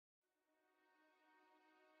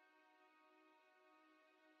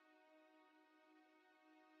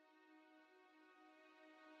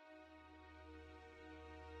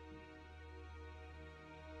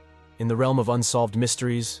In the realm of unsolved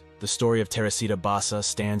mysteries, the story of Teresita Basa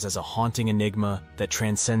stands as a haunting enigma that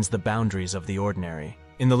transcends the boundaries of the ordinary.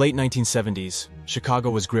 In the late 1970s, Chicago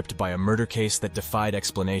was gripped by a murder case that defied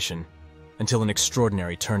explanation, until an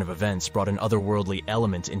extraordinary turn of events brought an otherworldly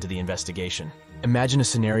element into the investigation. Imagine a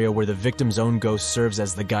scenario where the victim's own ghost serves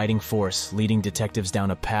as the guiding force, leading detectives down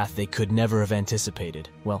a path they could never have anticipated.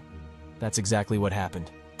 Well, that's exactly what happened.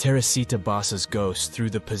 Teresita Basa's ghost, through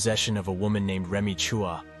the possession of a woman named Remy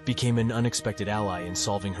Chua, became an unexpected ally in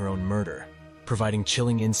solving her own murder, providing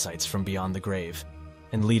chilling insights from beyond the grave,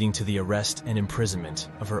 and leading to the arrest and imprisonment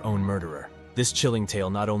of her own murderer. This chilling tale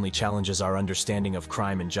not only challenges our understanding of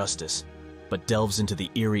crime and justice, but delves into the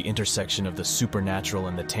eerie intersection of the supernatural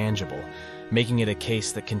and the tangible, making it a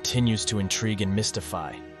case that continues to intrigue and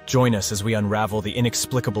mystify. Join us as we unravel the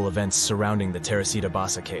inexplicable events surrounding the Teresita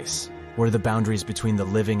Basa case, where the boundaries between the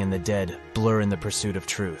living and the dead blur in the pursuit of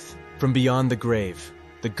truth. From beyond the grave,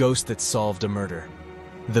 the ghost that solved a murder.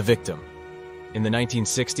 The victim. In the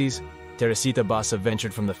 1960s, Teresita Basa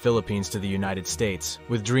ventured from the Philippines to the United States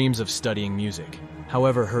with dreams of studying music.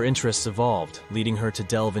 However, her interests evolved, leading her to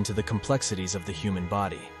delve into the complexities of the human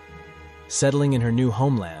body. Settling in her new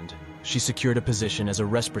homeland, she secured a position as a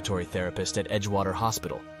respiratory therapist at Edgewater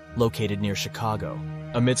Hospital, located near Chicago.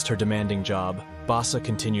 Amidst her demanding job, Basa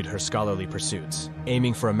continued her scholarly pursuits,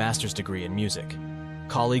 aiming for a master's degree in music.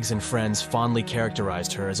 Colleagues and friends fondly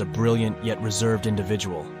characterized her as a brilliant yet reserved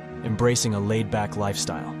individual, embracing a laid-back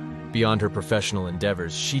lifestyle. Beyond her professional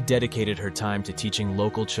endeavors, she dedicated her time to teaching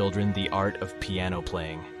local children the art of piano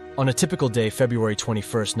playing. On a typical day, February 21,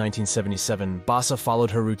 1977, Basa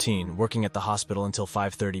followed her routine, working at the hospital until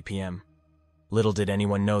 5:30 p.m. Little did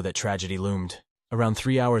anyone know that tragedy loomed. Around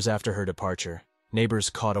 3 hours after her departure, neighbors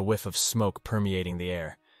caught a whiff of smoke permeating the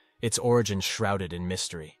air, its origin shrouded in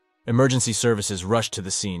mystery. Emergency services rushed to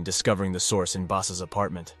the scene, discovering the source in Basa's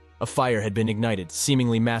apartment. A fire had been ignited,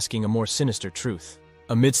 seemingly masking a more sinister truth.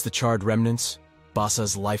 Amidst the charred remnants,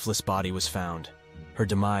 Basa's lifeless body was found, her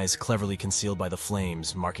demise cleverly concealed by the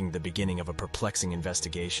flames, marking the beginning of a perplexing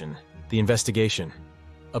investigation. The investigation.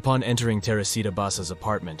 Upon entering Teresita Basa's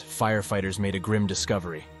apartment, firefighters made a grim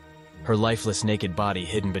discovery. Her lifeless naked body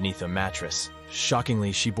hidden beneath a mattress.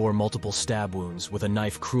 Shockingly, she bore multiple stab wounds, with a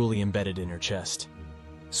knife cruelly embedded in her chest.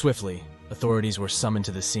 Swiftly, authorities were summoned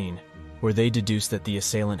to the scene, where they deduced that the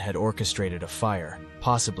assailant had orchestrated a fire,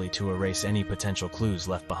 possibly to erase any potential clues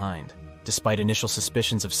left behind. Despite initial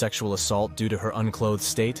suspicions of sexual assault due to her unclothed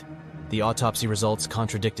state, the autopsy results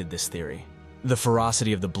contradicted this theory. The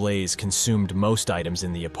ferocity of the blaze consumed most items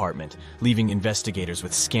in the apartment, leaving investigators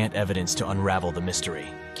with scant evidence to unravel the mystery.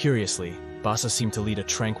 Curiously, Basa seemed to lead a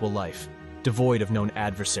tranquil life, devoid of known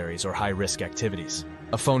adversaries or high-risk activities.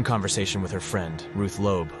 A phone conversation with her friend, Ruth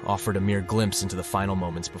Loeb, offered a mere glimpse into the final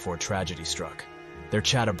moments before tragedy struck. Their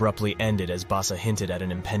chat abruptly ended as Basa hinted at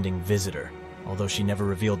an impending visitor, although she never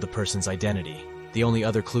revealed the person's identity. The only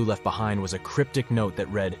other clue left behind was a cryptic note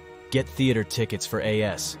that read, "Get theater tickets for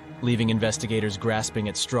AS," leaving investigators grasping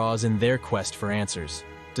at straws in their quest for answers.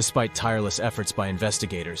 Despite tireless efforts by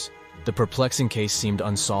investigators, the perplexing case seemed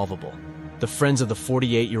unsolvable. The friends of the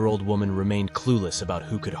 48-year-old woman remained clueless about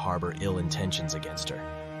who could harbor ill intentions against her.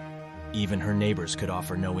 Even her neighbors could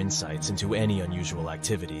offer no insights into any unusual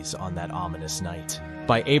activities on that ominous night.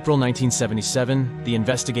 By April 1977, the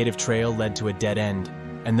investigative trail led to a dead end,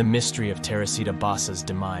 and the mystery of Teresita Basa's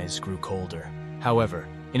demise grew colder. However,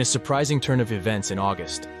 in a surprising turn of events in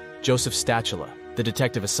August, Joseph Stachula, the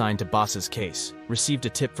detective assigned to Basa's case, received a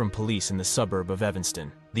tip from police in the suburb of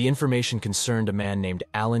Evanston. The information concerned a man named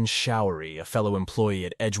Alan Showery, a fellow employee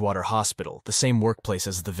at Edgewater Hospital, the same workplace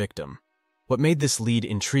as the victim. What made this lead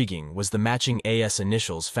intriguing was the matching AS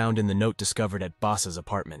initials found in the note discovered at Basa's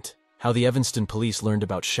apartment. How the Evanston police learned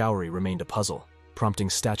about Showery remained a puzzle, prompting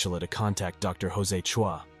Stachula to contact Dr. Jose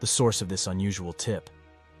Chua, the source of this unusual tip.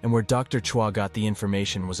 And where Dr. Chua got the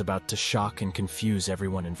information was about to shock and confuse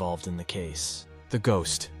everyone involved in the case. The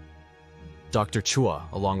ghost. Dr.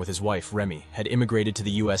 Chua, along with his wife Remy, had immigrated to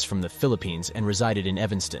the US from the Philippines and resided in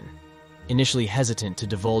Evanston. Initially hesitant to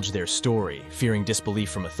divulge their story, fearing disbelief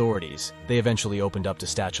from authorities, they eventually opened up to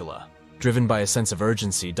Stachula. Driven by a sense of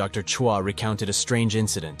urgency, Dr. Chua recounted a strange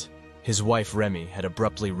incident. His wife Remy had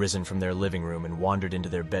abruptly risen from their living room and wandered into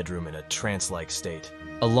their bedroom in a trance-like state.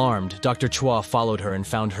 Alarmed, Dr. Chua followed her and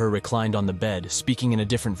found her reclined on the bed, speaking in a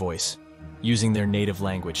different voice, using their native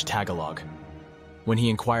language, Tagalog. When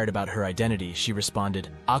he inquired about her identity, she responded,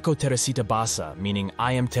 "Ako Teresita Basa," meaning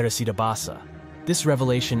 "I am Teresita Basa." This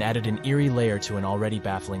revelation added an eerie layer to an already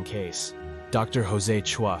baffling case. Dr. Jose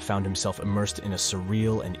Chua found himself immersed in a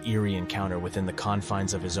surreal and eerie encounter within the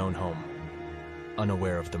confines of his own home.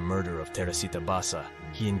 Unaware of the murder of Teresita Basa,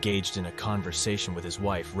 he engaged in a conversation with his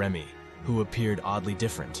wife, Remy, who appeared oddly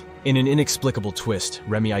different. In an inexplicable twist,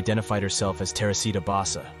 Remy identified herself as Teresita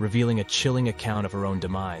Basa, revealing a chilling account of her own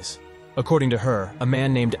demise. According to her, a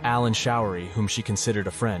man named Alan Showery, whom she considered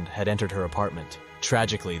a friend, had entered her apartment.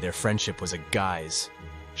 Tragically, their friendship was a guise.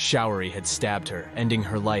 Showery had stabbed her, ending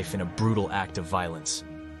her life in a brutal act of violence.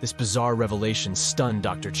 This bizarre revelation stunned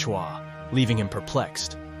Dr. Chua, leaving him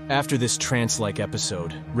perplexed. After this trance-like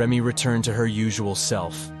episode, Remy returned to her usual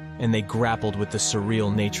self, and they grappled with the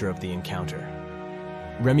surreal nature of the encounter.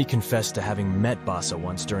 Remy confessed to having met Basa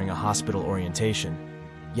once during a hospital orientation,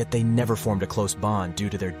 yet they never formed a close bond due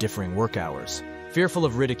to their differing work hours. Fearful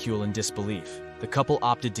of ridicule and disbelief, the couple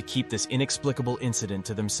opted to keep this inexplicable incident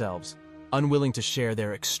to themselves, unwilling to share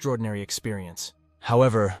their extraordinary experience.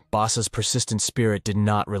 However, Basa's persistent spirit did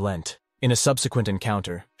not relent. In a subsequent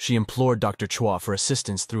encounter, she implored Dr. Chua for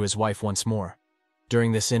assistance through his wife once more.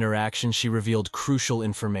 During this interaction, she revealed crucial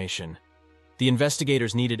information. The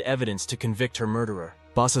investigators needed evidence to convict her murderer.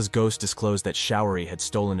 Basa's ghost disclosed that Showery had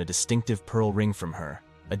stolen a distinctive pearl ring from her,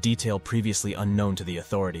 a detail previously unknown to the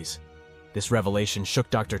authorities. This revelation shook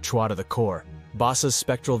Dr. Chua to the core. Basa's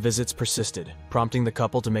spectral visits persisted, prompting the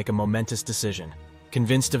couple to make a momentous decision.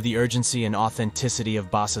 Convinced of the urgency and authenticity of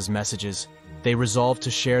Basa's messages, they resolved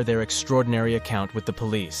to share their extraordinary account with the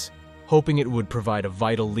police, hoping it would provide a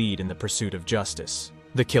vital lead in the pursuit of justice.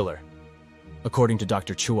 The killer. According to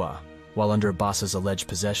Dr. Chua, while under Basa's alleged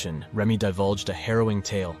possession, Remy divulged a harrowing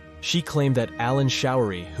tale. She claimed that Alan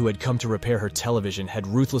Showery, who had come to repair her television, had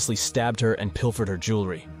ruthlessly stabbed her and pilfered her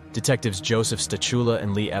jewelry. Detectives Joseph Stachula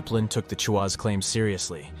and Lee Eplin took the Chua's claims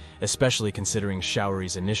seriously, especially considering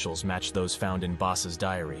Showery's initials matched those found in Basa's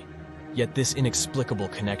diary. Yet this inexplicable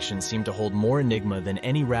connection seemed to hold more enigma than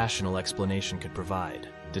any rational explanation could provide.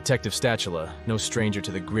 Detective Stachula, no stranger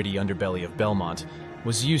to the gritty underbelly of Belmont,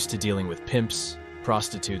 was used to dealing with pimps,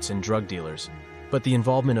 prostitutes, and drug dealers. But the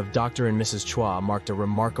involvement of Dr. and Mrs. Chua marked a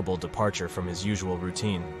remarkable departure from his usual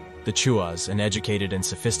routine. The Chuas, an educated and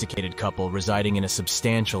sophisticated couple residing in a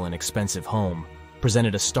substantial and expensive home,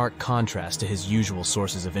 presented a stark contrast to his usual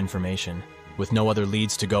sources of information. With no other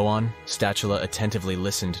leads to go on, Stachula attentively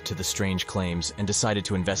listened to the strange claims and decided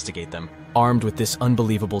to investigate them. Armed with this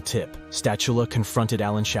unbelievable tip, Stachula confronted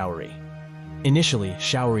Alan Showery. Initially,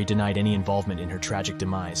 Showery denied any involvement in her tragic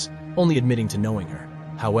demise, only admitting to knowing her.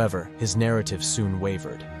 However, his narrative soon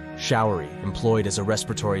wavered. Showery, employed as a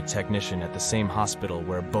respiratory technician at the same hospital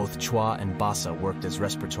where both Chua and Basa worked as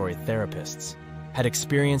respiratory therapists, had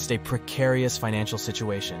experienced a precarious financial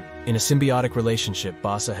situation. In a symbiotic relationship,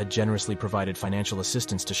 Basa had generously provided financial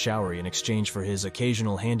assistance to Showery in exchange for his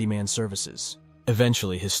occasional handyman services.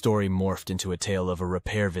 Eventually, his story morphed into a tale of a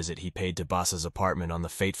repair visit he paid to Basa's apartment on the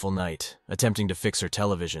fateful night, attempting to fix her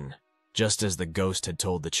television, just as the ghost had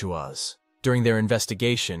told the Chuas. During their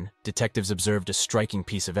investigation, detectives observed a striking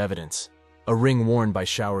piece of evidence. A ring worn by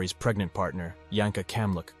Showery's pregnant partner, Yanka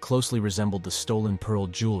Kamluk, closely resembled the stolen pearl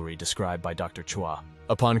jewelry described by Dr. Chua.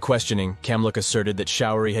 Upon questioning, Kamluk asserted that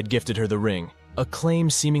Showery had gifted her the ring, a claim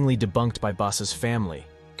seemingly debunked by Basa's family,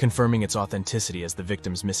 confirming its authenticity as the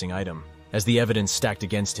victim's missing item. As the evidence stacked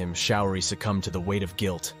against him, Showery succumbed to the weight of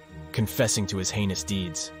guilt, confessing to his heinous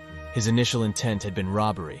deeds. His initial intent had been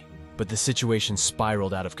robbery, but the situation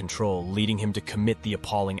spiraled out of control, leading him to commit the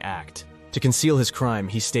appalling act. To conceal his crime,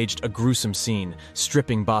 he staged a gruesome scene,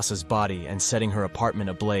 stripping Basa's body and setting her apartment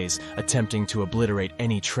ablaze, attempting to obliterate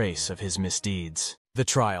any trace of his misdeeds. The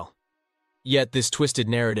trial. Yet this twisted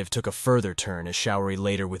narrative took a further turn as Showery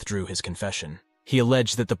later withdrew his confession. He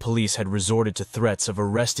alleged that the police had resorted to threats of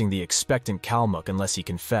arresting the expectant Kalmuk unless he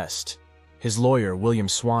confessed. His lawyer, William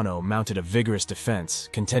Swano, mounted a vigorous defense,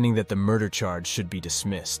 contending that the murder charge should be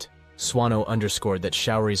dismissed. Swano underscored that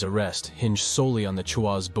Showery's arrest hinged solely on the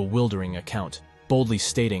Chua's bewildering account, boldly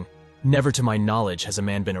stating, "Never to my knowledge has a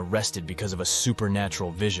man been arrested because of a supernatural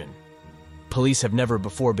vision. Police have never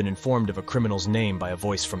before been informed of a criminal's name by a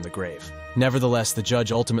voice from the grave." Nevertheless, the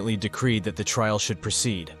judge ultimately decreed that the trial should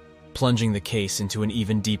proceed, plunging the case into an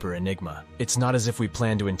even deeper enigma. "It's not as if we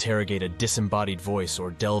plan to interrogate a disembodied voice or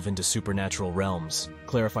delve into supernatural realms,"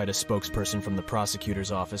 clarified a spokesperson from the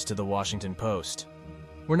prosecutor's office to the Washington Post.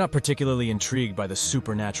 "We're not particularly intrigued by the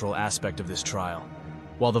supernatural aspect of this trial.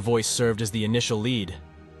 While the voice served as the initial lead,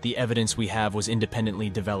 the evidence we have was independently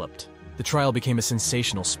developed." The trial became a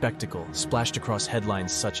sensational spectacle, splashed across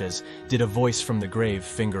headlines such as, "Did a voice from the grave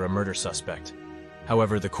finger a murder suspect?"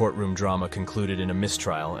 However, the courtroom drama concluded in a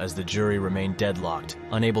mistrial as the jury remained deadlocked,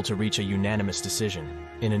 unable to reach a unanimous decision.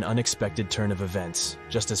 In an unexpected turn of events,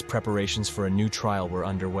 just as preparations for a new trial were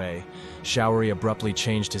underway, Showery abruptly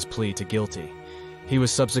changed his plea to guilty. He was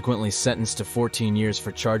subsequently sentenced to 14 years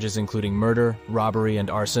for charges including murder, robbery, and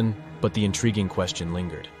arson, but the intriguing question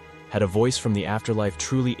lingered. Had a voice from the afterlife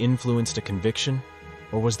truly influenced a conviction?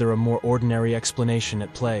 Or was there a more ordinary explanation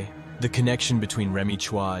at play? The connection between Remy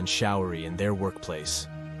Chua and Showery and their workplace,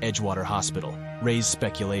 Edgewater Hospital, raised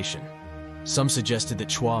speculation. Some suggested that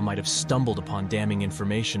Chua might have stumbled upon damning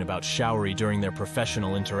information about Showery during their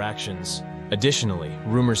professional interactions. Additionally,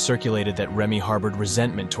 rumors circulated that Remy harbored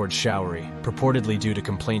resentment towards Showery, purportedly due to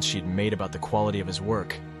complaints she'd made about the quality of his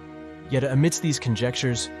work. Yet amidst these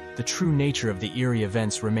conjectures, the true nature of the eerie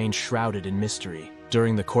events remained shrouded in mystery.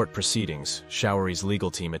 During the court proceedings, Showery's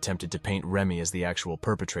legal team attempted to paint Remy as the actual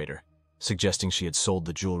perpetrator, suggesting she had sold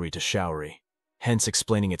the jewelry to Showery, hence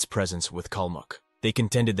explaining its presence with Kalmuk. They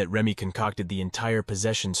contended that Remy concocted the entire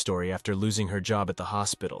possession story after losing her job at the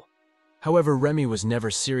hospital. However, Remy was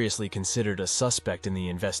never seriously considered a suspect in the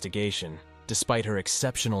investigation, despite her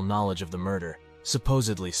exceptional knowledge of the murder,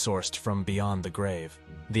 supposedly sourced from beyond the grave.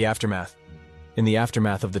 The aftermath. In the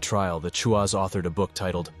aftermath of the trial, the Chuas authored a book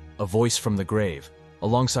titled A Voice from the Grave,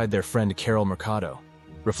 alongside their friend Carol Mercado.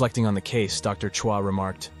 Reflecting on the case, Dr. Chua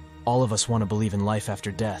remarked, "All of us want to believe in life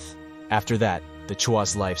after death." After that, the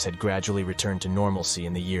Chua's lives had gradually returned to normalcy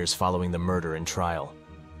in the years following the murder and trial.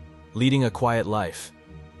 Leading a quiet life,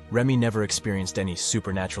 Remy never experienced any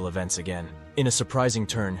supernatural events again. In a surprising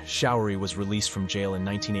turn, Showery was released from jail in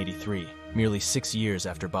 1983, merely 6 years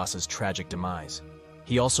after Basa's tragic demise.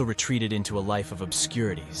 He also retreated into a life of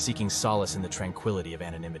obscurity, seeking solace in the tranquility of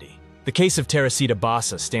anonymity. The case of Teresita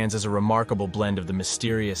Basa stands as a remarkable blend of the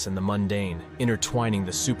mysterious and the mundane, intertwining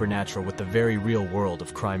the supernatural with the very real world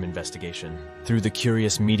of crime investigation. Through the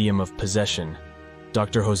curious medium of possession,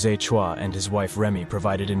 Dr. Jose Chua and his wife Remy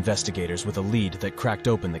provided investigators with a lead that cracked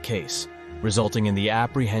open the case, resulting in the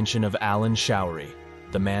apprehension of Alan Showery,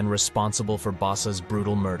 the man responsible for Basa's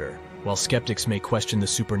brutal murder. While skeptics may question the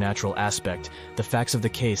supernatural aspect, the facts of the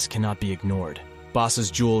case cannot be ignored. Basa's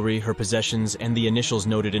jewelry, her possessions, and the initials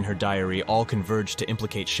noted in her diary all converged to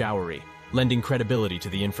implicate Showery, lending credibility to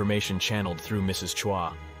the information channeled through Mrs.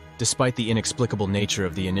 Chua. Despite the inexplicable nature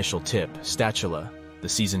of the initial tip, Statula, the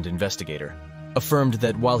seasoned investigator, affirmed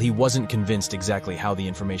that while he wasn't convinced exactly how the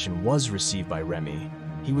information was received by Remy,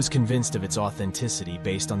 he was convinced of its authenticity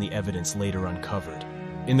based on the evidence later uncovered.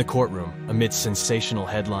 In the courtroom, amidst sensational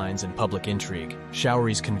headlines and public intrigue,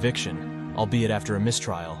 Showery's conviction, albeit after a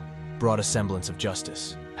mistrial, brought a semblance of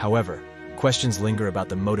justice. However, questions linger about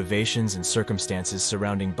the motivations and circumstances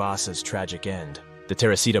surrounding Basa's tragic end. The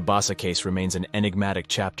Teresita Basa case remains an enigmatic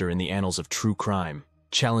chapter in the annals of true crime,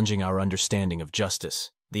 challenging our understanding of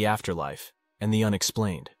justice, the afterlife, and the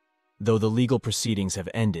unexplained. Though the legal proceedings have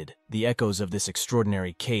ended, the echoes of this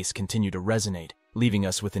extraordinary case continue to resonate, leaving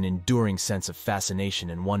us with an enduring sense of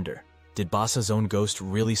fascination and wonder. Did Basa's own ghost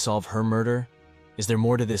really solve her murder? Is there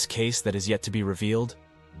more to this case that is yet to be revealed?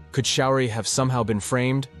 Could Showery have somehow been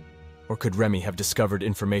framed? Or could Remy have discovered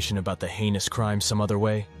information about the heinous crime some other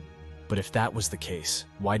way? But if that was the case,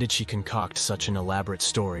 why did she concoct such an elaborate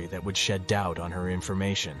story that would shed doubt on her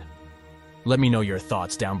information? Let me know your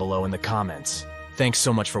thoughts down below in the comments. Thanks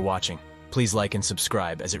so much for watching. Please like and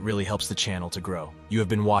subscribe as it really helps the channel to grow. You have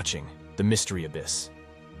been watching The Mystery Abyss.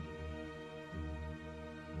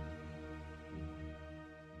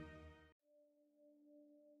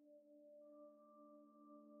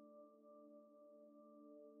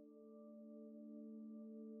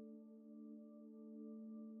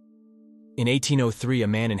 In 1803, a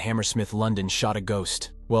man in Hammersmith, London shot a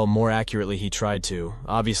ghost. Well, more accurately, he tried to.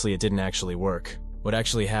 Obviously, it didn't actually work. What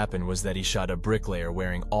actually happened was that he shot a bricklayer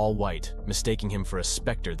wearing all white, mistaking him for a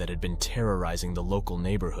specter that had been terrorizing the local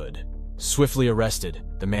neighborhood. Swiftly arrested,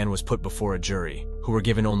 the man was put before a jury, who were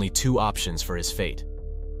given only 2 options for his fate: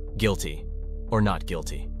 guilty or not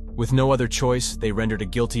guilty. With no other choice, they rendered a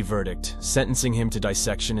guilty verdict, sentencing him to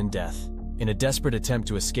dissection and death. In a desperate attempt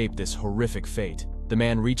to escape this horrific fate, the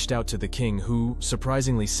man reached out to the king, who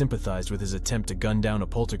surprisingly sympathized with his attempt to gun down a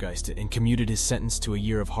poltergeist and commuted his sentence to a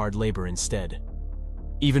year of hard labor instead.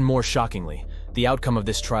 Even more shockingly, the outcome of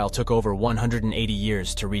this trial took over 180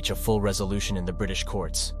 years to reach a full resolution in the British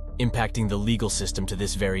courts, impacting the legal system to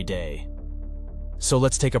this very day. So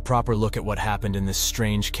let's take a proper look at what happened in this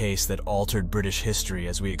strange case that altered British history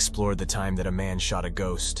as we explored the time that a man shot a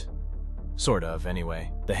ghost. Sort of,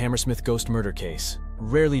 anyway. The Hammersmith ghost murder case.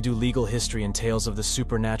 Rarely do legal history and tales of the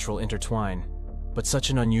supernatural intertwine, but such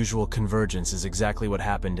an unusual convergence is exactly what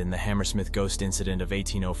happened in the Hammersmith ghost incident of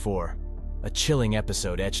 1804. A chilling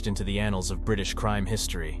episode etched into the annals of British crime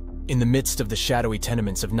history. In the midst of the shadowy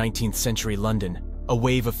tenements of 19th century London, a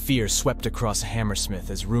wave of fear swept across Hammersmith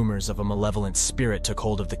as rumors of a malevolent spirit took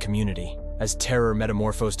hold of the community. As terror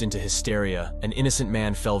metamorphosed into hysteria, an innocent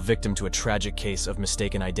man fell victim to a tragic case of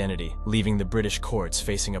mistaken identity, leaving the British courts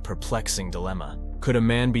facing a perplexing dilemma. Could a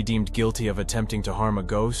man be deemed guilty of attempting to harm a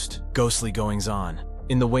ghost? Ghostly goings-on.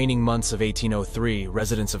 In the waning months of 1803,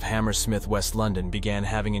 residents of Hammersmith, West London began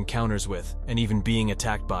having encounters with, and even being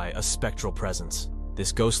attacked by, a spectral presence.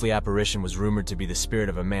 This ghostly apparition was rumored to be the spirit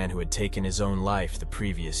of a man who had taken his own life the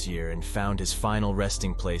previous year and found his final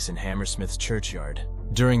resting place in Hammersmith's churchyard.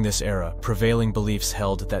 During this era, prevailing beliefs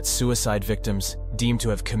held that suicide victims, deemed to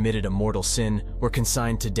have committed a mortal sin, were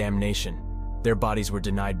consigned to damnation. Their bodies were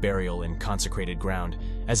denied burial in consecrated ground,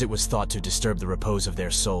 as it was thought to disturb the repose of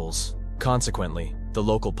their souls. Consequently, the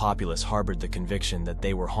local populace harbored the conviction that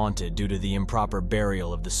they were haunted due to the improper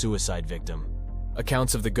burial of the suicide victim.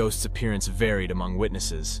 Accounts of the ghost's appearance varied among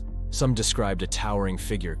witnesses. Some described a towering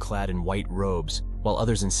figure clad in white robes, while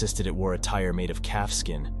others insisted it wore attire made of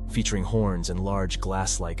calfskin, featuring horns and large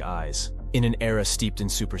glass-like eyes. In an era steeped in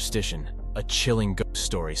superstition, a chilling ghost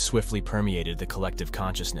story swiftly permeated the collective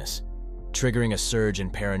consciousness, triggering a surge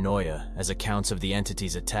in paranoia as accounts of the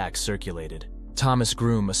entity's attack circulated. Thomas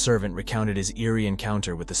Groom, a servant, recounted his eerie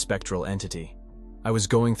encounter with the spectral entity. I was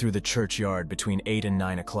going through the churchyard between 8 and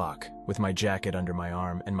 9 o'clock, with my jacket under my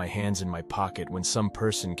arm and my hands in my pocket when some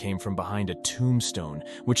person came from behind a tombstone,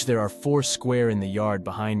 which there are 4 square in the yard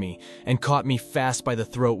behind me, and caught me fast by the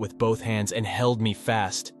throat with both hands and held me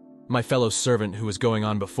fast. My fellow servant, who was going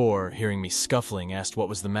on before, hearing me scuffling, asked what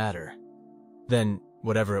was the matter. Then,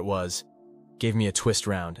 whatever it was, gave me a twist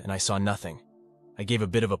round, and I saw nothing. I gave a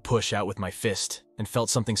bit of a push out with my fist, and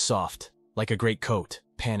felt something soft, like a great coat.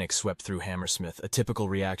 Panic swept through Hammersmith, a typical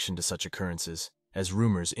reaction to such occurrences, as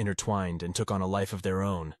rumors intertwined and took on a life of their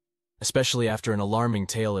own, especially after an alarming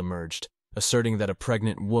tale emerged, asserting that a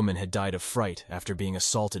pregnant woman had died of fright after being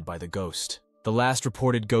assaulted by the ghost. The last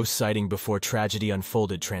reported ghost sighting before tragedy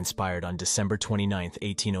unfolded transpired on December 29,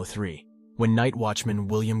 1803, when night watchman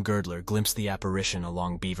William Girdler glimpsed the apparition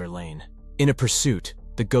along Beaver Lane. In a pursuit,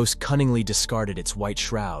 the ghost cunningly discarded its white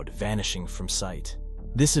shroud, vanishing from sight.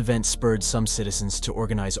 This event spurred some citizens to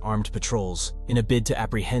organize armed patrols in a bid to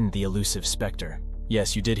apprehend the elusive specter.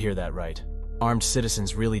 Yes, you did hear that right. Armed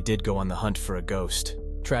citizens really did go on the hunt for a ghost.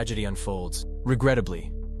 Tragedy unfolds.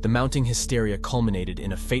 Regrettably, the mounting hysteria culminated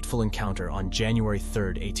in a fateful encounter on January 3,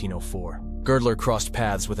 1804. Girdler crossed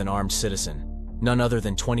paths with an armed citizen, none other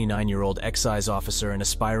than 29-year-old excise officer and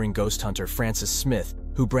aspiring ghost hunter Francis Smith,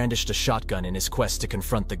 who brandished a shotgun in his quest to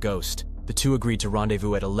confront the ghost. The two agreed to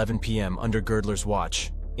rendezvous at 11 p.m. under Girdler's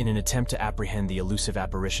watch, in an attempt to apprehend the elusive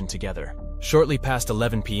apparition together. Shortly past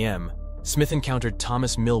 11 p.m., Smith encountered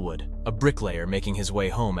Thomas Millwood, a bricklayer making his way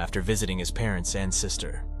home after visiting his parents and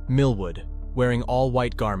sister. Millwood, wearing all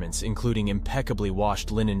white garments including impeccably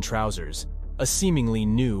washed linen trousers, a seemingly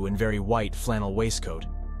new and very white flannel waistcoat,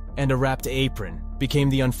 and a wrapped apron, became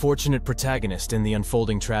the unfortunate protagonist in the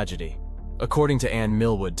unfolding tragedy. According to Anne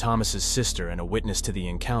Millwood, Thomas's sister and a witness to the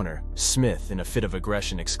encounter, Smith, in a fit of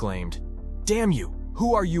aggression, exclaimed, "Damn you!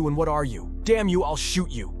 Who are you and what are you? Damn you, I'll shoot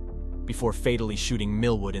you!" before fatally shooting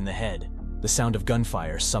Millwood in the head. The sound of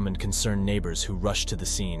gunfire summoned concerned neighbors who rushed to the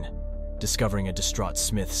scene, discovering a distraught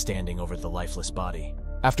Smith standing over the lifeless body.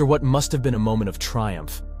 After what must have been a moment of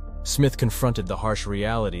triumph, Smith confronted the harsh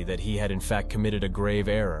reality that he had in fact committed a grave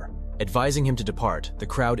error. Advising him to depart, the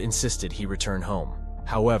crowd insisted he return home.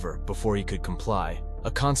 However, before he could comply,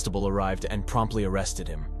 a constable arrived and promptly arrested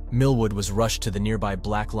him. Millwood was rushed to the nearby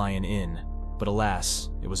Black Lion Inn, but alas,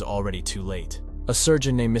 it was already too late. A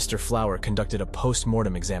surgeon named Mr. Flower conducted a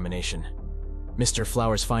post-mortem examination. Mr.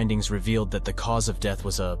 Flower's findings revealed that the cause of death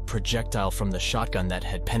was a projectile from the shotgun that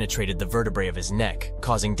had penetrated the vertebrae of his neck,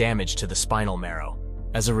 causing damage to the spinal marrow.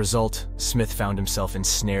 As a result, Smith found himself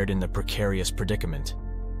ensnared in the precarious predicament.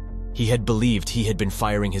 He had believed he had been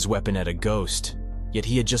firing his weapon at a ghost, yet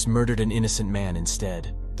he had just murdered an innocent man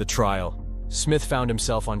instead. The trial. Smith found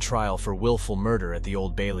himself on trial for willful murder at the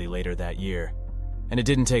Old Bailey later that year, and it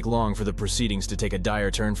didn't take long for the proceedings to take a dire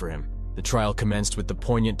turn for him. The trial commenced with the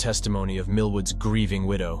poignant testimony of Millwood's grieving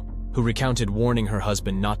widow, who recounted warning her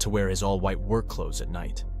husband not to wear his all-white work clothes at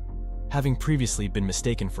night. Having previously been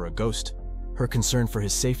mistaken for a ghost, her concern for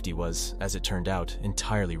his safety was, as it turned out,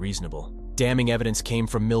 entirely reasonable. Damning evidence came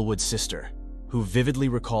from Millwood's sister, who vividly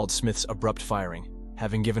recalled Smith's abrupt firing,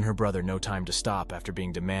 having given her brother no time to stop after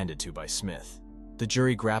being demanded to by Smith. The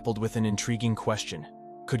jury grappled with an intriguing question.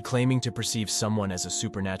 Could claiming to perceive someone as a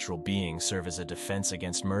supernatural being serve as a defense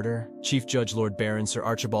against murder? Chief Judge Lord Baron Sir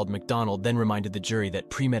Archibald MacDonald then reminded the jury that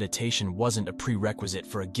premeditation wasn't a prerequisite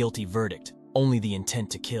for a guilty verdict, only the intent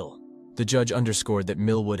to kill. The judge underscored that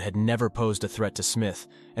Millwood had never posed a threat to Smith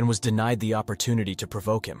and was denied the opportunity to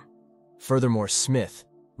provoke him. Furthermore, Smith,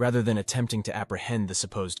 rather than attempting to apprehend the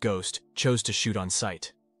supposed ghost, chose to shoot on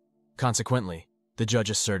sight. Consequently, the judge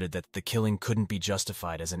asserted that the killing couldn't be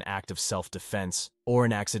justified as an act of self-defense or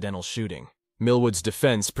an accidental shooting. Millwood's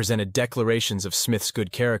defense presented declarations of Smith's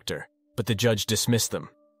good character, but the judge dismissed them.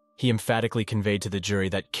 He emphatically conveyed to the jury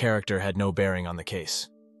that character had no bearing on the case.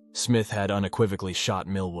 Smith had unequivocally shot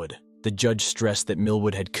Millwood. The judge stressed that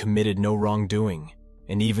Millwood had committed no wrongdoing,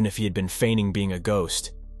 and even if he had been feigning being a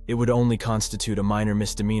ghost, it would only constitute a minor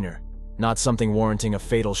misdemeanor, not something warranting a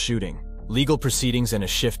fatal shooting. Legal proceedings and a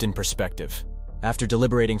shift in perspective. After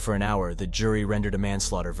deliberating for an hour, the jury rendered a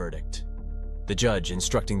manslaughter verdict. The judge,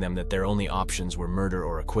 instructing them that their only options were murder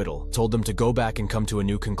or acquittal, told them to go back and come to a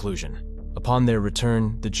new conclusion. Upon their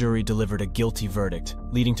return, the jury delivered a guilty verdict,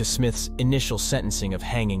 leading to Smith's initial sentencing of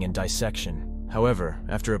hanging and dissection. However,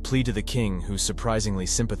 after a plea to the king, who surprisingly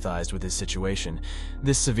sympathized with his situation,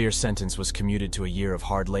 this severe sentence was commuted to a year of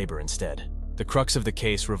hard labor instead. The crux of the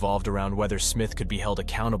case revolved around whether Smith could be held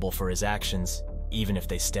accountable for his actions, even if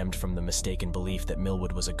they stemmed from the mistaken belief that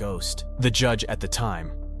Millwood was a ghost. The judge at the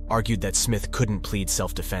time argued that Smith couldn't plead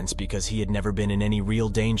self-defense because he had never been in any real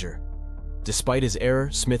danger. Despite his error,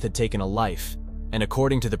 Smith had taken a life, and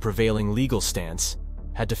according to the prevailing legal stance,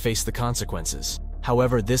 had to face the consequences.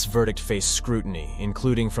 However, this verdict faced scrutiny,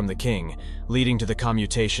 including from the king, leading to the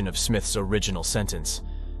commutation of Smith's original sentence.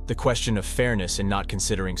 The question of fairness in not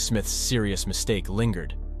considering Smith's serious mistake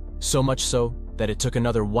lingered, so much so that it took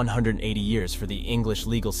another 180 years for the English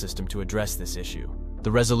legal system to address this issue.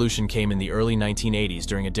 The resolution came in the early 1980s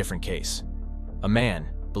during a different case. A man,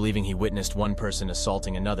 believing he witnessed one person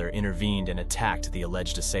assaulting another, intervened and attacked the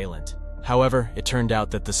alleged assailant. However, it turned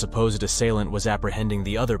out that the supposed assailant was apprehending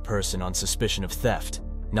the other person on suspicion of theft,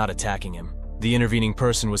 not attacking him. The intervening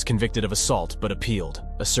person was convicted of assault but appealed,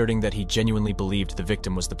 asserting that he genuinely believed the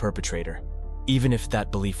victim was the perpetrator, even if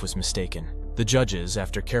that belief was mistaken. The judges,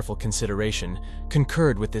 after careful consideration,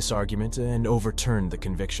 concurred with this argument and overturned the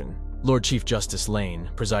conviction. Lord Chief Justice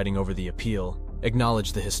Lane, presiding over the appeal,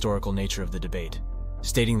 acknowledged the historical nature of the debate,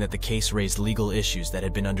 stating that the case raised legal issues that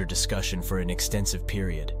had been under discussion for an extensive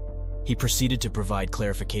period. He proceeded to provide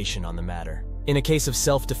clarification on the matter. In a case of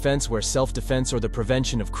self-defense where self-defense or the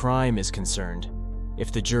prevention of crime is concerned,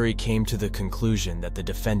 if the jury came to the conclusion that the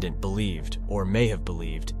defendant believed, or may have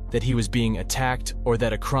believed, that he was being attacked or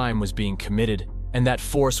that a crime was being committed, and that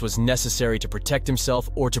force was necessary to protect himself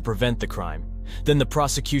or to prevent the crime, then the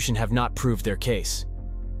prosecution have not proved their case.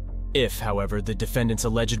 If, however, the defendant's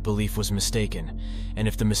alleged belief was mistaken, and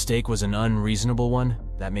if the mistake was an unreasonable one,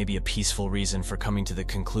 that may be a peaceful reason for coming to the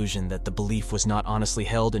conclusion that the belief was not honestly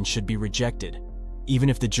held and should be rejected. Even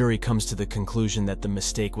if the jury comes to the conclusion that the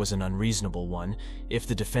mistake was an unreasonable one, if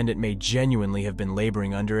the defendant may genuinely have been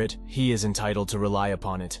laboring under it, he is entitled to rely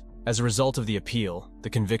upon it. As a result of the appeal, the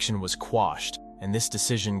conviction was quashed, and this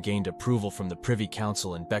decision gained approval from the Privy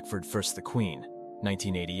Council in Beckford v. the Queen,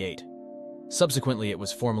 1988. Subsequently, it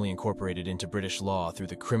was formally incorporated into British law through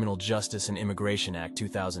the Criminal Justice and Immigration Act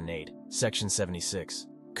 2008, Section 76.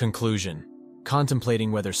 Conclusion.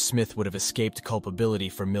 Contemplating whether Smith would have escaped culpability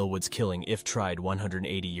for Millwood's killing if tried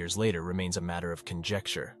 180 years later remains a matter of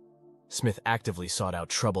conjecture. Smith actively sought out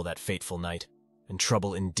trouble that fateful night, and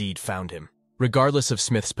trouble indeed found him. Regardless of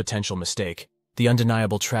Smith's potential mistake, the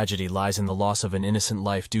undeniable tragedy lies in the loss of an innocent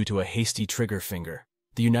life due to a hasty trigger finger.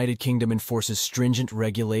 The United Kingdom enforces stringent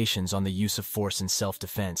regulations on the use of force in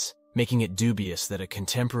self-defense, making it dubious that a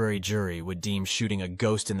contemporary jury would deem shooting a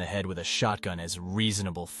ghost in the head with a shotgun as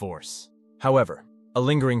reasonable force. However, a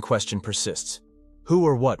lingering question persists. Who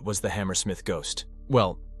or what was the Hammersmith ghost?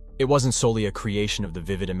 Well, it wasn't solely a creation of the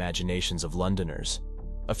vivid imaginations of Londoners.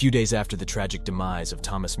 A few days after the tragic demise of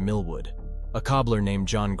Thomas Millwood, a cobbler named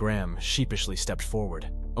John Graham sheepishly stepped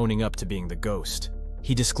forward, owning up to being the ghost.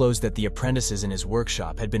 He disclosed that the apprentices in his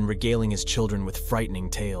workshop had been regaling his children with frightening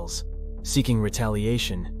tales. Seeking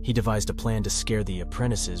retaliation, he devised a plan to scare the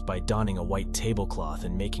apprentices by donning a white tablecloth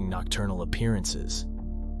and making nocturnal appearances.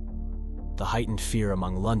 The heightened fear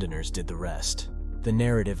among Londoners did the rest. The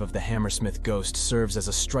narrative of the Hammersmith ghost serves as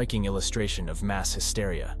a striking illustration of mass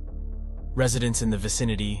hysteria. Residents in the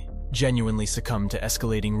vicinity genuinely succumbed to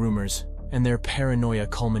escalating rumors, and their paranoia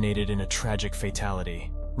culminated in a tragic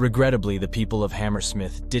fatality. Regrettably, the people of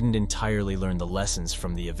Hammersmith didn't entirely learn the lessons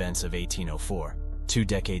from the events of 1804. 2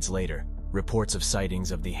 decades later, reports of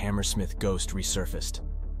sightings of the Hammersmith ghost resurfaced.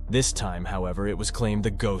 This time, however, it was claimed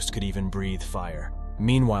the ghost could even breathe fire.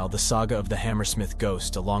 Meanwhile, the saga of the Hammersmith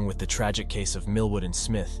ghost, along with the tragic case of Millwood and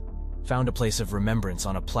Smith, found a place of remembrance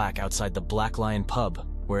on a plaque outside the Black Lion pub,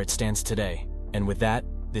 where it stands today. And with that,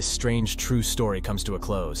 this strange true story comes to a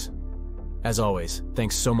close. As always,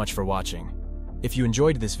 thanks so much for watching. If you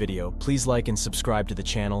enjoyed this video, please like and subscribe to the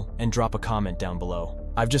channel and drop a comment down below.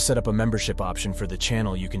 I've just set up a membership option for the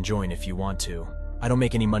channel you can join if you want to. I don't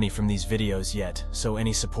make any money from these videos yet, so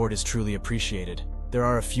any support is truly appreciated. There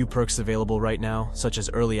are a few perks available right now, such as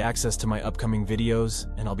early access to my upcoming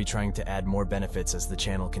videos, and I'll be trying to add more benefits as the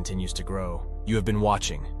channel continues to grow. You have been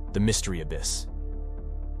watching The Mystery Abyss.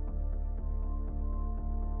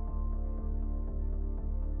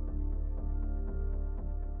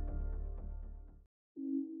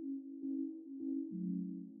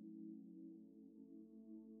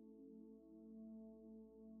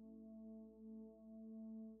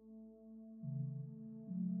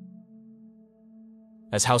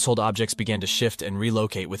 As household objects began to shift and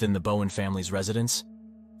relocate within the Bowen family's residence,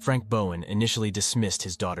 Frank Bowen initially dismissed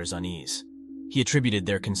his daughter's unease. He attributed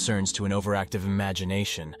their concerns to an overactive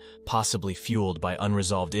imagination, possibly fueled by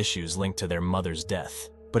unresolved issues linked to their mother's death.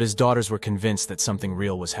 But his daughters were convinced that something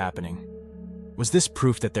real was happening. Was this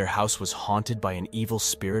proof that their house was haunted by an evil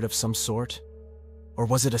spirit of some sort? Or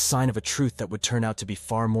was it a sign of a truth that would turn out to be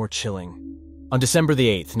far more chilling? On December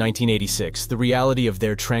 8, 1986, the reality of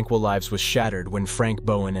their tranquil lives was shattered when Frank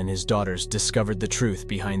Bowen and his daughters discovered the truth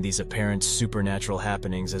behind these apparent supernatural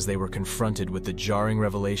happenings as they were confronted with the jarring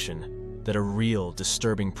revelation that a real,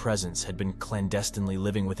 disturbing presence had been clandestinely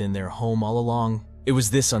living within their home all along. It was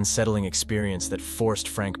this unsettling experience that forced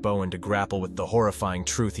Frank Bowen to grapple with the horrifying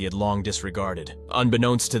truth he had long disregarded.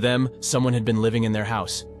 Unbeknownst to them, someone had been living in their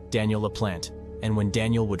house, Daniel LaPlante, and when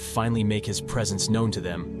Daniel would finally make his presence known to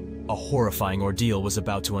them, a horrifying ordeal was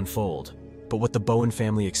about to unfold. But what the Bowen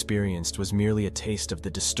family experienced was merely a taste of the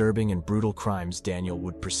disturbing and brutal crimes Daniel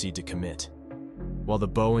would proceed to commit. While the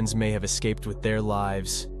Bowens may have escaped with their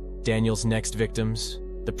lives, Daniel's next victims,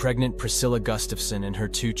 the pregnant Priscilla Gustafson and her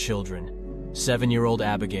 2 children, 7-year-old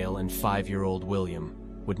Abigail and 5-year-old William,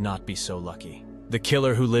 would not be so lucky. The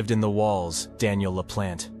killer who lived in the walls, Daniel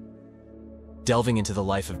LaPlante. Delving into the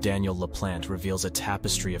life of Daniel LaPlante reveals a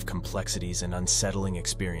tapestry of complexities and unsettling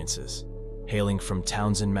experiences. Hailing from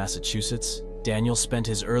Townsend, Massachusetts, Daniel spent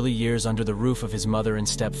his early years under the roof of his mother and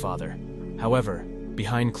stepfather. However,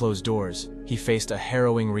 behind closed doors, he faced a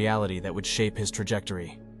harrowing reality that would shape his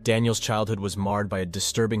trajectory. Daniel's childhood was marred by a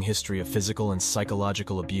disturbing history of physical and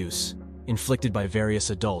psychological abuse, inflicted by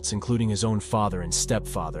various adults including his own father and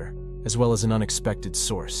stepfather, as well as an unexpected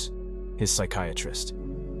source, his psychiatrist.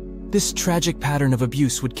 This tragic pattern of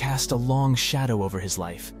abuse would cast a long shadow over his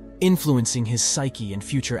life, influencing his psyche and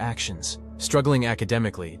future actions. Struggling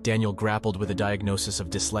academically, Daniel grappled with a diagnosis of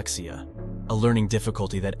dyslexia, a learning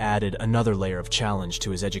difficulty that added another layer of challenge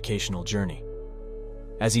to his educational journey.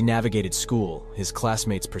 As he navigated school, his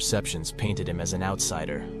classmates' perceptions painted him as an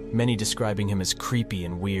outsider, many describing him as creepy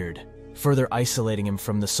and weird, further isolating him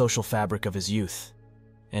from the social fabric of his youth.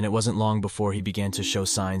 And it wasn't long before he began to show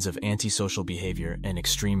signs of antisocial behavior and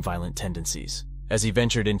extreme violent tendencies. As he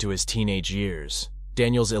ventured into his teenage years,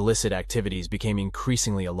 Daniel's illicit activities became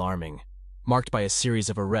increasingly alarming, marked by a series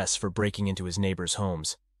of arrests for breaking into his neighbors'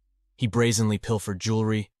 homes. He brazenly pilfered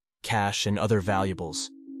jewelry, cash, and other valuables,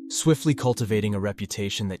 swiftly cultivating a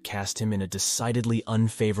reputation that cast him in a decidedly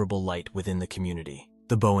unfavorable light within the community.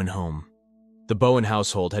 The Bowen home. The Bowen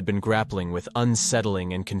household had been grappling with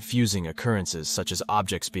unsettling and confusing occurrences such as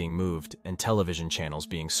objects being moved and television channels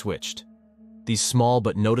being switched. These small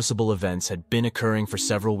but noticeable events had been occurring for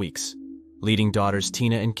several weeks, leading daughters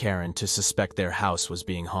Tina and Karen to suspect their house was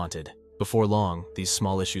being haunted. Before long, these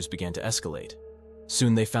small issues began to escalate.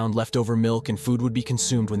 Soon they found leftover milk and food would be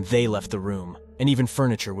consumed when they left the room, and even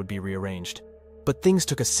furniture would be rearranged. But things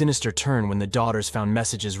took a sinister turn when the daughters found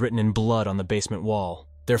messages written in blood on the basement wall.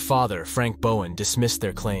 Their father, Frank Bowen, dismissed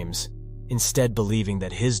their claims, instead believing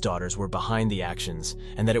that his daughters were behind the actions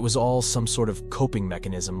and that it was all some sort of coping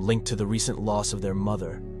mechanism linked to the recent loss of their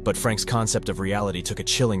mother. But Frank's concept of reality took a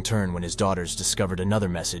chilling turn when his daughters discovered another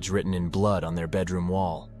message written in blood on their bedroom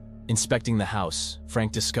wall. Inspecting the house,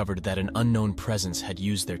 Frank discovered that an unknown presence had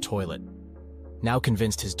used their toilet. Now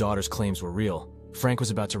convinced his daughters' claims were real, Frank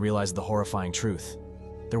was about to realize the horrifying truth.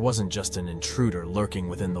 There wasn't just an intruder lurking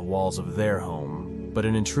within the walls of their home, but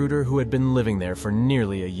an intruder who had been living there for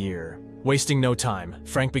nearly a year. Wasting no time,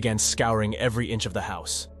 Frank began scouring every inch of the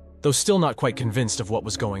house. Though still not quite convinced of what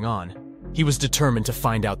was going on, he was determined to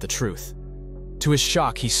find out the truth. To his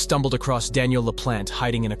shock, he stumbled across Daniel LaPlante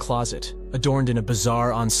hiding in a closet, adorned in a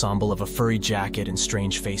bizarre ensemble of a furry jacket and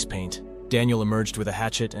strange face paint. Daniel emerged with a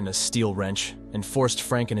hatchet and a steel wrench and forced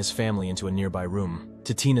Frank and his family into a nearby room.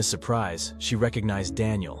 To Tina's surprise, she recognized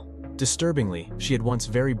Daniel. Disturbingly, she had once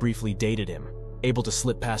very briefly dated him. Able to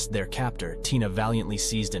slip past their captor, Tina valiantly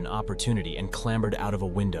seized an opportunity and clambered out of a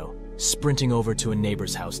window, sprinting over to a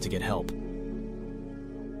neighbor's house to get help.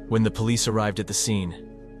 When the police arrived at the scene,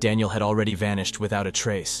 Daniel had already vanished without a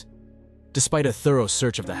trace. Despite a thorough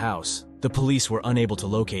search of the house, the police were unable to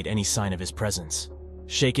locate any sign of his presence.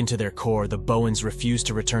 Shaken to their core, the Bowens refused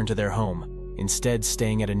to return to their home, instead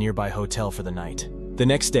staying at a nearby hotel for the night. The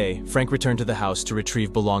next day, Frank returned to the house to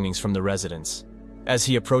retrieve belongings from the residence. As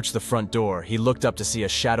he approached the front door, he looked up to see a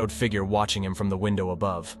shadowed figure watching him from the window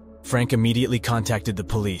above. Frank immediately contacted the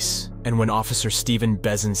police, and when Officer Stephen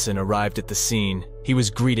Bezenson arrived at the scene, he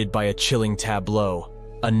was greeted by a chilling tableau.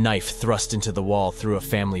 A knife thrust into the wall through a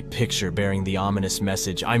family picture bearing the ominous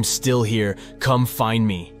message, "I'm still here, come find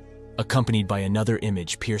me," accompanied by another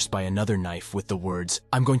image pierced by another knife with the words,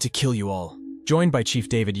 "I'm going to kill you all." Joined by Chief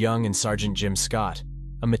David Young and Sergeant Jim Scott,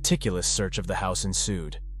 a meticulous search of the house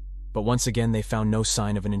ensued. But once again they found no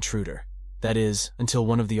sign of an intruder. That is, until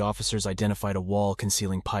one of the officers identified a wall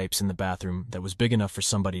concealing pipes in the bathroom that was big enough for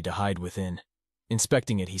somebody to hide within.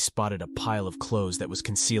 Inspecting it, he spotted a pile of clothes that was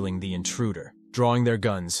concealing the intruder. Drawing their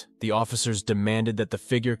guns, the officers demanded that the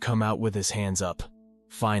figure come out with his hands up.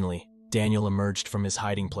 Finally, Daniel emerged from his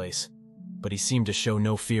hiding place, but he seemed to show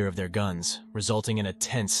no fear of their guns, resulting in a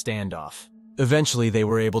tense standoff. Eventually, they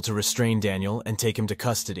were able to restrain Daniel and take him to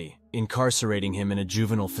custody, incarcerating him in a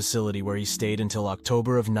juvenile facility where he stayed until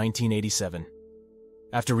October of 1987.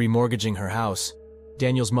 After remortgaging her house,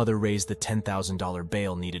 Daniel's mother raised the $10,000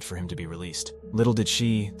 bail needed for him to be released. Little did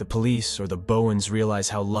she, the police, or the Bowens realize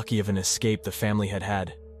how lucky of an escape the family had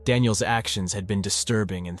had. Daniel's actions had been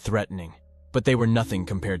disturbing and threatening, but they were nothing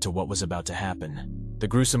compared to what was about to happen. The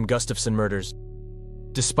gruesome Gustafson murders.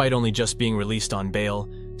 Despite only just being released on bail,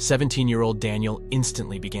 17-year-old Daniel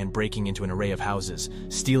instantly began breaking into an array of houses,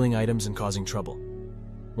 stealing items and causing trouble.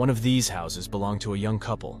 One of these houses belonged to a young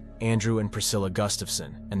couple, Andrew and Priscilla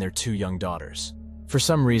Gustafson, and their 2 young daughters. For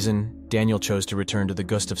some reason, Daniel chose to return to the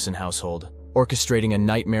Gustafson household, orchestrating a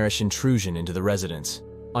nightmarish intrusion into the residence.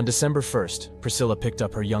 On December 1st, Priscilla picked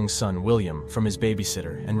up her young son, William, from his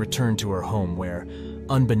babysitter and returned to her home where,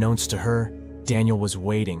 unbeknownst to her, Daniel was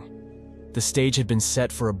waiting. The stage had been set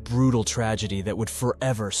for a brutal tragedy that would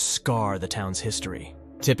forever scar the town's history.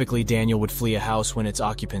 Typically, Daniel would flee a house when its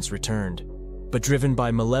occupants returned, but driven by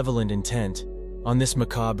malevolent intent, on this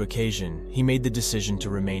macabre occasion, he made the decision to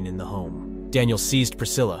remain in the home. Daniel seized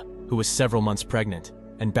Priscilla, who was several months pregnant,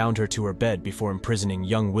 and bound her to her bed before imprisoning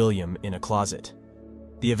young William in a closet.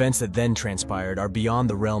 The events that then transpired are beyond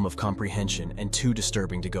the realm of comprehension and too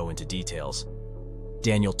disturbing to go into details.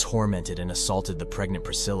 Daniel tormented and assaulted the pregnant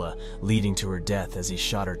Priscilla, leading to her death as he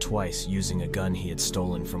shot her twice using a gun he had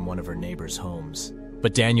stolen from one of her neighbors' homes.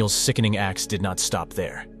 But Daniel's sickening acts did not stop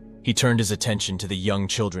there. He turned his attention to the young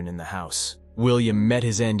children in the house. William met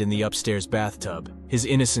his end in the upstairs bathtub, his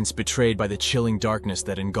innocence betrayed by the chilling darkness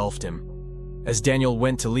that engulfed him. As Daniel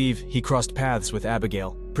went to leave, he crossed paths with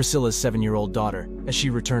Abigail, Priscilla's 7-year-old daughter, as she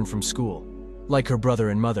returned from school. Like her brother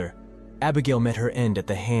and mother, Abigail met her end at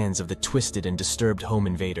the hands of the twisted and disturbed home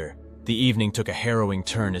invader. The evening took a harrowing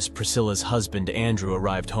turn as Priscilla's husband, Andrew,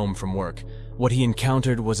 arrived home from work. What he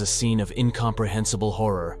encountered was a scene of incomprehensible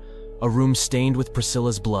horror. A room stained with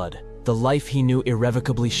Priscilla's blood, the life he knew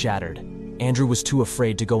irrevocably shattered. Andrew was too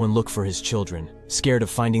afraid to go and look for his children, scared of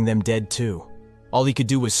finding them dead too. All he could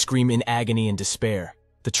do was scream in agony and despair.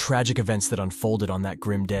 The tragic events that unfolded on that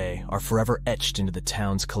grim day are forever etched into the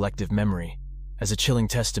town's collective memory, as a chilling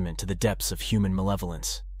testament to the depths of human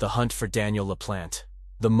malevolence. The hunt for Daniel LaPlante.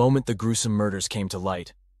 The moment the gruesome murders came to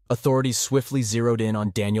light, authorities swiftly zeroed in on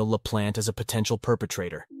Daniel LaPlante as a potential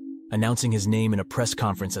perpetrator, announcing his name in a press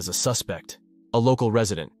conference as a suspect. A local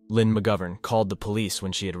resident, Lynn McGovern, called the police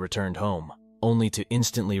when she had returned home, only to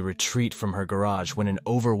instantly retreat from her garage when an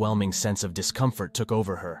overwhelming sense of discomfort took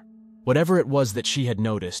over her. Whatever it was that she had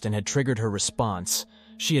noticed and had triggered her response,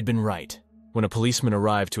 she had been right. When a policeman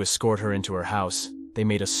arrived to escort her into her house, they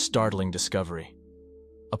made a startling discovery.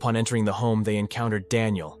 Upon entering the home, they encountered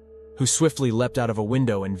Daniel, who swiftly leapt out of a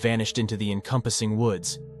window and vanished into the encompassing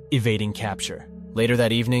woods, evading capture. Later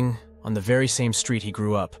that evening, on the very same street he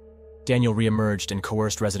grew up, Daniel reemerged and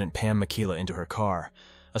coerced resident Pam McKeela into her car.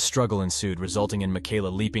 A struggle ensued, resulting in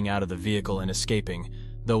McKeela leaping out of the vehicle and escaping,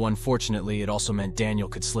 though unfortunately it also meant Daniel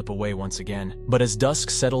could slip away once again. But as dusk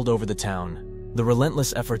settled over the town, the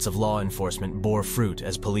relentless efforts of law enforcement bore fruit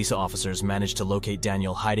as police officers managed to locate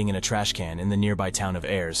Daniel hiding in a trash can in the nearby town of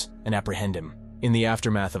Ayres and apprehend him. In the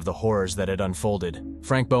aftermath of the horrors that had unfolded,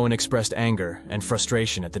 Frank Bowen expressed anger and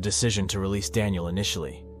frustration at the decision to release Daniel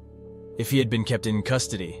initially. If he had been kept in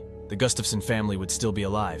custody, the Gustafson family would still be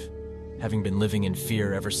alive. Having been living in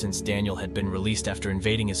fear ever since Daniel had been released after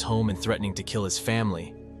invading his home and threatening to kill his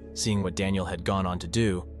family, seeing what Daniel had gone on to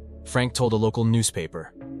do, Frank told a local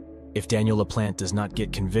newspaper, "If Daniel LaPlante does not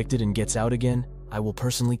get convicted and gets out again, I will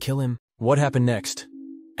personally kill him." What happened next?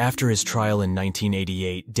 After his trial in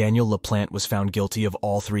 1988, Daniel LaPlante was found guilty of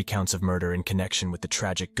all 3 counts of murder in connection with the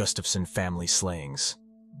tragic Gustafson family slayings.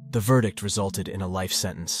 The verdict resulted in a life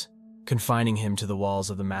sentence, confining him to the walls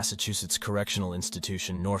of the Massachusetts Correctional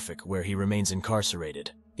Institution, Norfolk, where he remains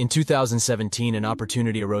incarcerated. In 2017, an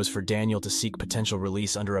opportunity arose for Daniel to seek potential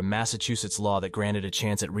release under a Massachusetts law that granted a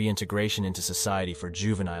chance at reintegration into society for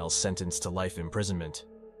juveniles sentenced to life imprisonment.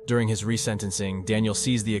 During his resentencing, Daniel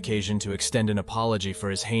seized the occasion to extend an apology for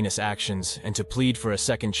his heinous actions and to plead for a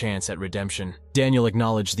second chance at redemption. Daniel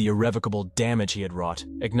acknowledged the irrevocable damage he had wrought,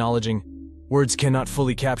 acknowledging, "Words cannot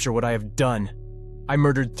fully capture what I have done. I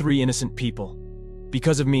murdered 3 innocent people.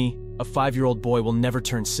 Because of me, a 5-year-old boy will never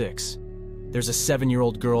turn 6. There's a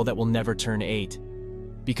 7-year-old girl that will never turn 8.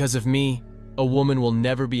 Because of me, a woman will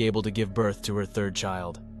never be able to give birth to her 3rd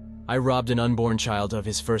child. I robbed an unborn child of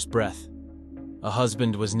his first breath. A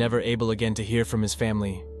husband was never able again to hear from his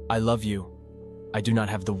family, 'I love you.' I do not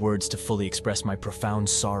have the words to fully express my profound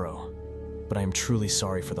sorrow, but I am truly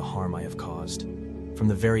sorry for the harm I have caused. From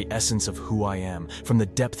the very essence of who I am, from the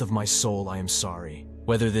depth of my soul, I am sorry.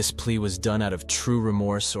 Whether this plea was done out of true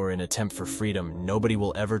remorse or an attempt for freedom, nobody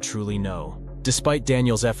will ever truly know." Despite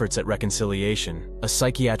Daniel's efforts at reconciliation, a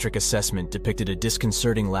psychiatric assessment depicted a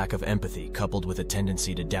disconcerting lack of empathy coupled with a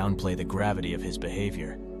tendency to downplay the gravity of his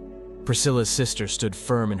behavior. Priscilla's sister stood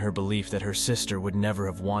firm in her belief that her sister would never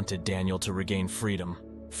have wanted Daniel to regain freedom.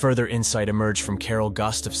 Further insight emerged from Carol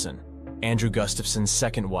Gustafson, Andrew Gustafson's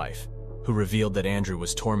second wife, who revealed that Andrew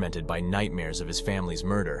was tormented by nightmares of his family's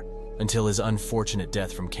murder until his unfortunate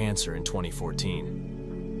death from cancer in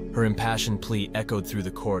 2014. Her impassioned plea echoed through the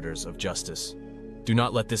corridors of justice. "Do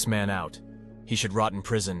not let this man out. He should rot in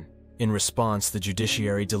prison." In response, the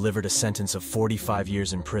judiciary delivered a sentence of 45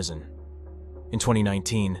 years in prison. In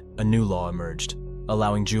 2019, a new law emerged,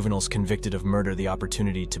 allowing juveniles convicted of murder the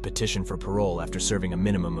opportunity to petition for parole after serving a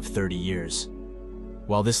minimum of 30 years.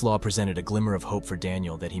 While this law presented a glimmer of hope for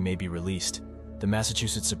Daniel that he may be released, the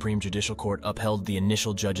Massachusetts Supreme Judicial Court upheld the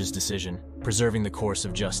initial judge's decision, preserving the course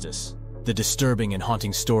of justice. The disturbing and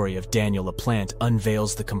haunting story of Daniel LaPlante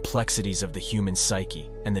unveils the complexities of the human psyche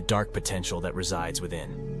and the dark potential that resides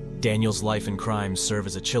within. Daniel's life and crimes serve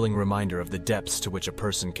as a chilling reminder of the depths to which a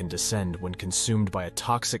person can descend when consumed by a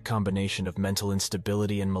toxic combination of mental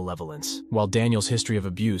instability and malevolence. While Daniel's history of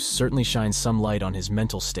abuse certainly shines some light on his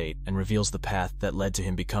mental state and reveals the path that led to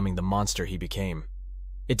him becoming the monster he became,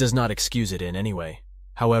 it does not excuse it in any way.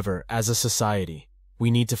 However, as a society,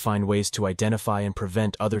 we need to find ways to identify and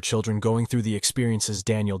prevent other children going through the experiences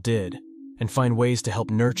Daniel did, and find ways to help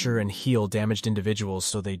nurture and heal damaged individuals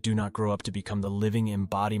so they do not grow up to become the living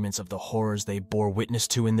embodiments of the horrors they bore witness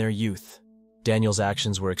to in their youth. Daniel's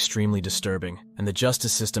actions were extremely disturbing, and the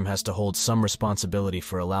justice system has to hold some responsibility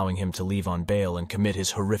for allowing him to leave on bail and commit his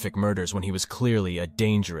horrific murders when he was clearly a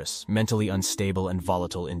dangerous, mentally unstable, and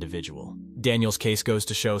volatile individual. Daniel's case goes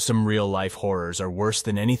to show some real-life horrors are worse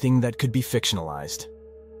than anything that could be fictionalized.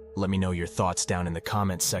 Let me know your thoughts down in the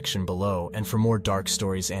comments section below, and for more dark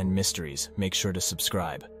stories and mysteries, make sure to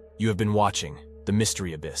subscribe. You have been watching The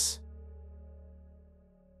Mystery Abyss.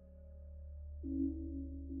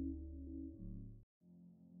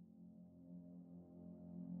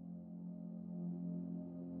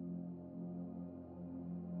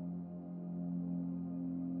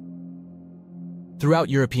 Throughout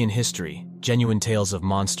European history, genuine tales of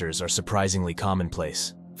monsters are surprisingly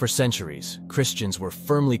commonplace. For centuries, Christians were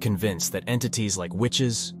firmly convinced that entities like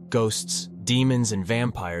witches, ghosts, demons, and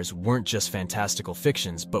vampires weren't just fantastical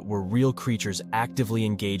fictions, but were real creatures actively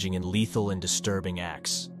engaging in lethal and disturbing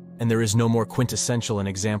acts. And there is no more quintessential an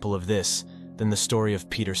example of this than the story of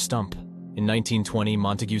Peter Stumpp. In 1920,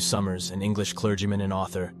 Montague Summers, an English clergyman and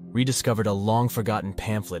author, rediscovered a long-forgotten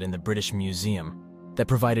pamphlet in the British Museum that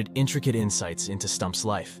provided intricate insights into Stumpp's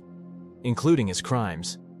life, including his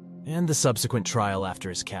crimes, and the subsequent trial after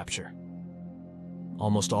his capture.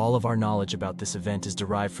 Almost all of our knowledge about this event is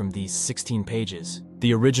derived from these 16 pages.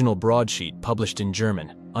 The original broadsheet, published in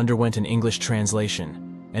German, underwent an English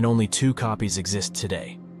translation, and only 2 copies exist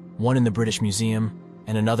today. One in the British Museum,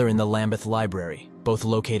 and another in the Lambeth Library, both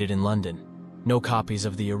located in London. No copies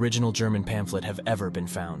of the original German pamphlet have ever been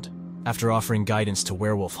found. After offering guidance to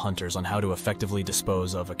werewolf hunters on how to effectively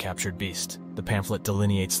dispose of a captured beast, the pamphlet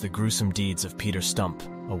delineates the gruesome deeds of Peter Stumpp,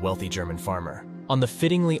 a wealthy German farmer. On the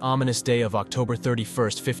fittingly ominous day of October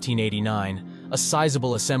 31st, 1589, a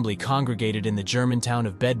sizable assembly congregated in the German town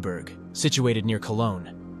of Bedburg, situated near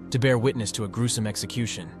Cologne, to bear witness to a gruesome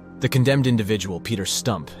execution. The condemned individual, Peter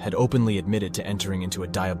Stumpp, had openly admitted to entering into a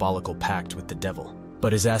diabolical pact with the devil.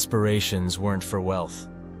 But his aspirations weren't for wealth.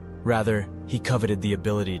 Rather, he coveted the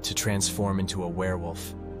ability to transform into a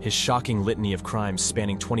werewolf. His shocking litany of crimes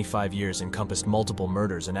spanning 25 years encompassed multiple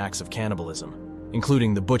murders and acts of cannibalism,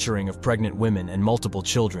 including the butchering of pregnant women and multiple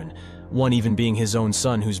children, one even being his own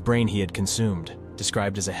son whose brain he had consumed.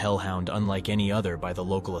 Described as a hellhound unlike any other by the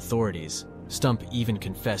local authorities, Stumpp even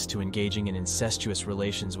confessed to engaging in incestuous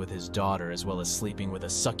relations with his daughter as well as sleeping with a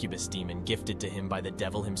succubus demon gifted to him by the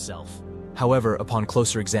devil himself. However, upon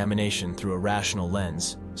closer examination through a rational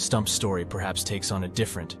lens, Stumpp's story perhaps takes on a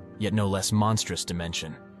different, yet no less monstrous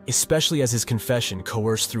dimension, especially as his confession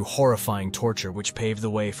coerced through horrifying torture which paved the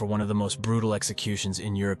way for one of the most brutal executions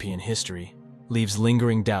in European history, leaves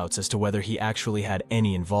lingering doubts as to whether he actually had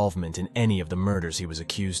any involvement in any of the murders he was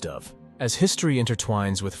accused of. As history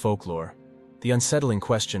intertwines with folklore, the unsettling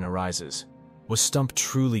question arises: was Stumpp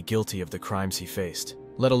truly guilty of the crimes he faced,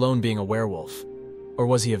 let alone being a werewolf? Or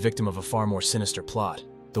was he a victim of a far more sinister plot?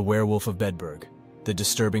 The Werewolf of Bedburg, the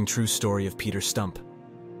disturbing true story of Peter Stumpp.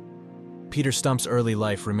 Peter Stump's early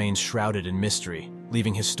life remains shrouded in mystery,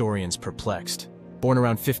 leaving historians perplexed. Born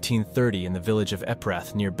around 1530 in the village of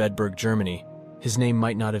Eprath near Bedburg, Germany, his name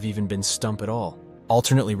might not have even been Stumpp at all.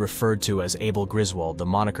 Alternately referred to as Abel Griswold, the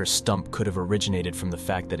moniker Stumpp could have originated from the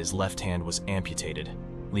fact that his left hand was amputated,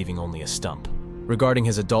 leaving only a stump. Regarding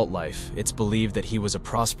his adult life, it's believed that he was a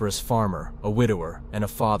prosperous farmer, a widower, and a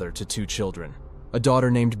father to 2 children, a daughter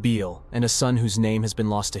named Beale, and a son whose name has been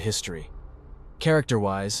lost to history.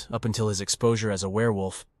 Character-wise, up until his exposure as a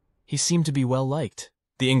werewolf, he seemed to be well liked.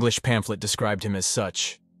 The English pamphlet described him as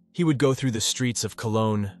such. He would go through the streets of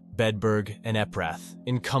Cologne, Bedburg, and Eprath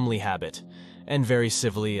in comely habit, and very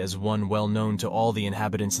civilly as one well known to all the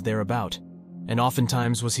inhabitants thereabout. And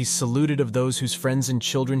oftentimes was he saluted of those whose friends and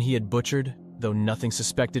children he had butchered, though nothing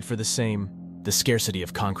suspected for the same. The scarcity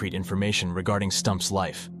of concrete information regarding Stumpp's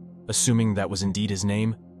life, assuming that was indeed his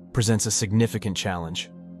name, presents a significant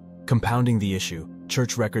challenge. Compounding the issue,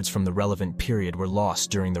 church records from the relevant period were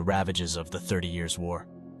lost during the ravages of the 30 Years' War.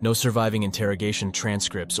 No surviving interrogation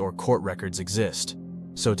transcripts or court records exist.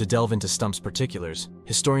 So to delve into Stumpp's particulars,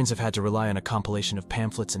 historians have had to rely on a compilation of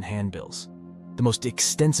pamphlets and handbills. The most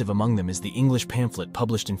extensive among them is the English pamphlet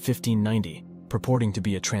published in 1590, purporting to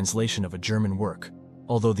be a translation of a German work,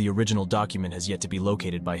 although the original document has yet to be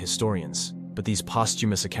located by historians. But these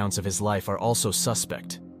posthumous accounts of his life are also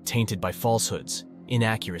suspect, tainted by falsehoods,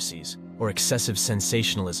 inaccuracies, or excessive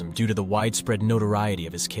sensationalism due to the widespread notoriety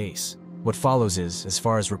of his case. What follows is, as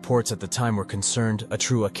far as reports at the time were concerned, a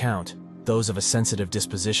true account. Those of a sensitive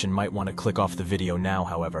disposition might want to click off the video now,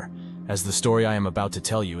 however, as the story I am about to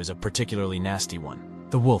tell you is a particularly nasty one.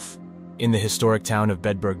 The Wolf. In the historic town of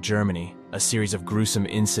Bedburg, Germany, a series of gruesome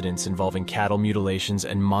incidents involving cattle mutilations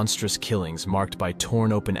and monstrous killings marked by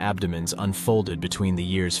torn open abdomens unfolded between the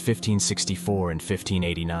years 1564 and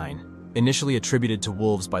 1589. Initially attributed to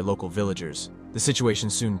wolves by local villagers, the situation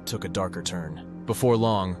soon took a darker turn. Before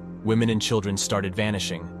long, women and children started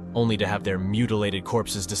vanishing, only to have their mutilated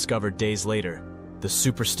corpses discovered days later. The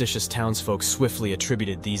superstitious townsfolk swiftly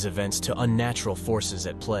attributed these events to unnatural forces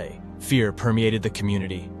at play. Fear permeated the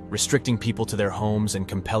community, restricting people to their homes and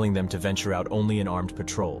compelling them to venture out only in armed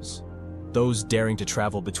patrols. Those daring to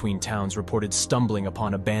travel between towns reported stumbling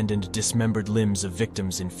upon abandoned, dismembered limbs of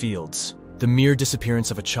victims in fields. The mere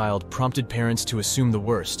disappearance of a child prompted parents to assume the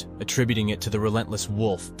worst, attributing it to the relentless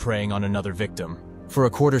wolf preying on another victim. For a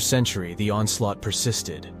quarter century, the onslaught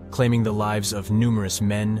persisted, claiming the lives of numerous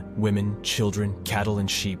men, women, children, cattle, and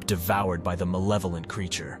sheep devoured by the malevolent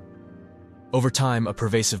creature. Over time, a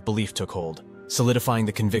pervasive belief took hold, solidifying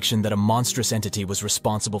the conviction that a monstrous entity was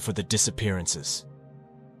responsible for the disappearances.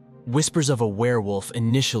 Whispers of a werewolf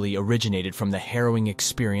initially originated from the harrowing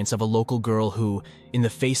experience of a local girl who, in the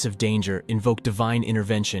face of danger, invoked divine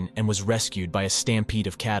intervention and was rescued by a stampede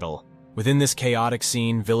of cattle. Within this chaotic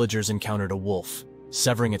scene, villagers encountered a wolf,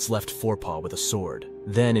 severing its left forepaw with a sword.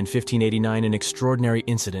 Then, in 1589, an extraordinary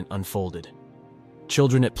incident unfolded.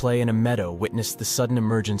 Children at play in a meadow witnessed the sudden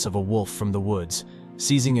emergence of a wolf from the woods,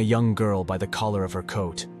 seizing a young girl by the collar of her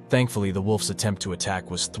coat. Thankfully, the wolf's attempt to attack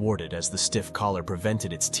was thwarted as the stiff collar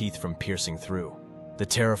prevented its teeth from piercing through. The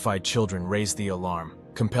terrified children raised the alarm,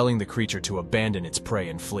 compelling the creature to abandon its prey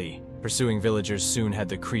and flee. Pursuing villagers soon had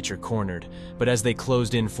the creature cornered, but as they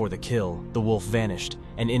closed in for the kill, the wolf vanished,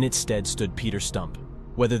 and in its stead stood Peter Stumpp.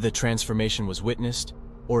 Whether the transformation was witnessed,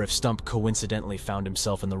 or if Stumpp coincidentally found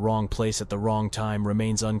himself in the wrong place at the wrong time,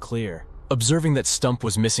 remains unclear. Observing that Stumpp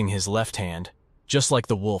was missing his left hand, just like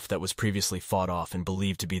the wolf that was previously fought off and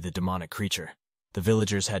believed to be the demonic creature, the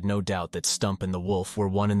villagers had no doubt that Stumpp and the wolf were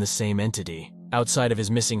one and the same entity. Outside of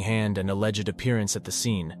his missing hand and alleged appearance at the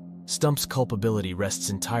scene, Stumpp's culpability rests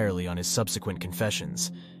entirely on his subsequent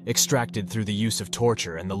confessions, extracted through the use of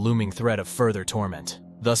torture and the looming threat of further torment.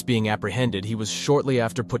 Thus being apprehended, he was shortly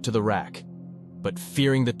after put to the rack. But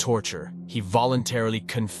fearing the torture, he voluntarily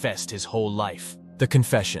confessed his whole life. The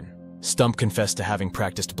confession. Stumpp confessed to having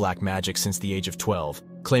practiced black magic since the age of 12,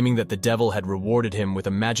 claiming that the devil had rewarded him with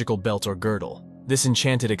a magical belt or girdle. This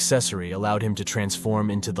enchanted accessory allowed him to transform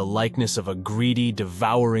into the likeness of a greedy,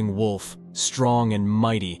 devouring wolf, strong and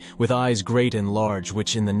mighty, with eyes great and large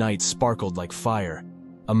which in the night sparkled like fire,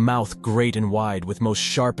 a mouth great and wide with most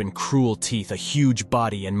sharp and cruel teeth, a huge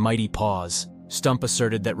body and mighty paws. Stumpp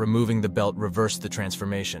asserted that removing the belt reversed the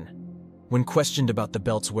transformation. When questioned about the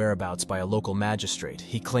belt's whereabouts by a local magistrate,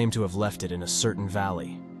 he claimed to have left it in a certain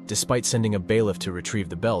valley. Despite sending a bailiff to retrieve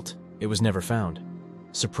the belt, it was never found.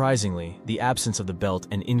 Surprisingly, the absence of the belt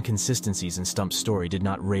and inconsistencies in Stumpp's story did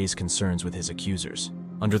not raise concerns with his accusers.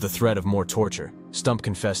 Under the threat of more torture, Stumpp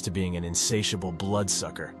confessed to being an insatiable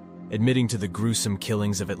bloodsucker, admitting to the gruesome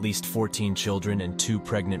killings of at least 14 children and 2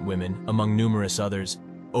 pregnant women, among numerous others,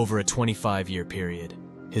 over a 25-year period.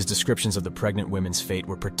 His descriptions of the pregnant women's fate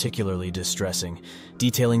were particularly distressing,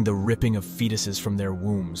 detailing the ripping of fetuses from their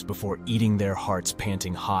wombs before eating their hearts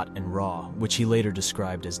panting hot and raw, which he later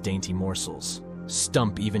described as dainty morsels.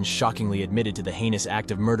 Stumpp even shockingly admitted to the heinous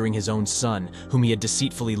act of murdering his own son, whom he had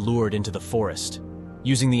deceitfully lured into the forest.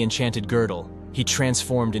 Using the enchanted girdle, he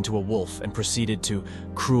transformed into a wolf and proceeded to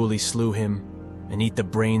cruelly slew him and eat the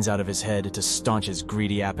brains out of his head to staunch his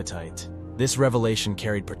greedy appetite. This revelation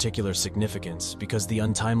carried particular significance because the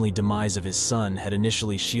untimely demise of his son had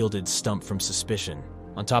initially shielded Stumpp from suspicion.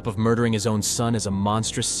 On top of murdering his own son as a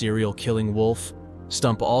monstrous serial-killing wolf,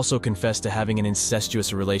 Stumpp also confessed to having an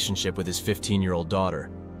incestuous relationship with his 15-year-old daughter,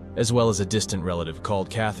 as well as a distant relative called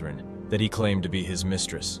Catherine that he claimed to be his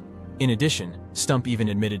mistress. In addition, Stumpp even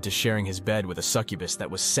admitted to sharing his bed with a succubus that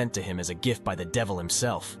was sent to him as a gift by the devil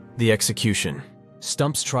himself. The execution.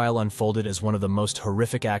 Stumpp's trial unfolded as one of the most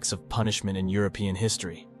horrific acts of punishment in European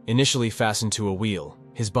history. Initially fastened to a wheel,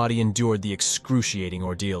 his body endured the excruciating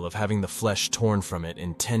ordeal of having the flesh torn from it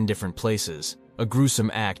in 10 different places, a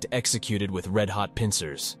gruesome act executed with red-hot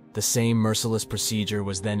pincers. The same merciless procedure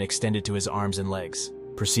was then extended to his arms and legs.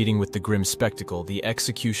 Proceeding with the grim spectacle, the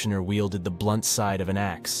executioner wielded the blunt side of an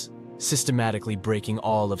axe, systematically breaking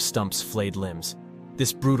all of Stumpp's flayed limbs.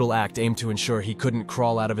 This brutal act aimed to ensure he couldn't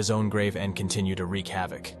crawl out of his own grave and continue to wreak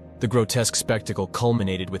havoc. The grotesque spectacle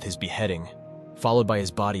culminated with his beheading, followed by his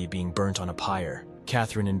body being burnt on a pyre.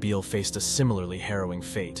 Catherine and Beale faced a similarly harrowing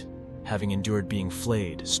fate, having endured being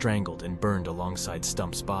flayed, strangled, and burned alongside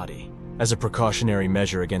Stumpp's body. As a precautionary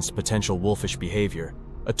measure against potential wolfish behavior,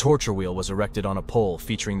 a torture wheel was erected on a pole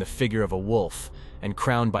featuring the figure of a wolf and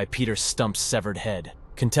crowned by Peter Stumpp's severed head.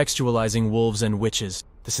 Contextualizing wolves and witches,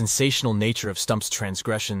 the sensational nature of Stumpp's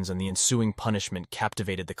transgressions and the ensuing punishment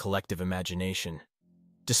captivated the collective imagination.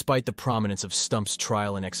 Despite the prominence of Stumpp's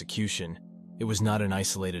trial and execution, it was not an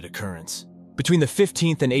isolated occurrence. Between the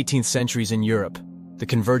 15th and 18th centuries in Europe, the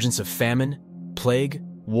convergence of famine, plague,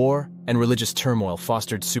 war, and religious turmoil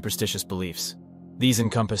fostered superstitious beliefs. These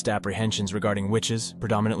encompassed apprehensions regarding witches,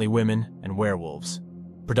 predominantly women, and werewolves,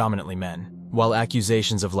 predominantly men. While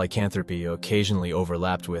accusations of lycanthropy occasionally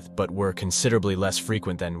overlapped with, but were considerably less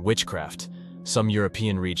frequent than witchcraft, some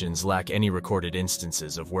European regions lack any recorded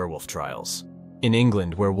instances of werewolf trials. In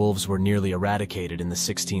England, where wolves were nearly eradicated in the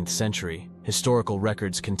 16th century, historical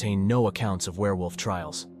records contain no accounts of werewolf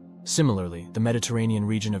trials. Similarly, the Mediterranean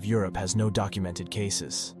region of Europe has no documented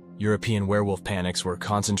cases. European werewolf panics were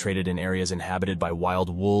concentrated in areas inhabited by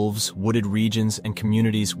wild wolves, wooded regions, and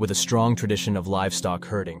communities with a strong tradition of livestock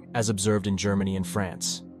herding, as observed in Germany and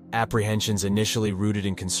France. Apprehensions initially rooted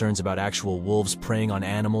in concerns about actual wolves preying on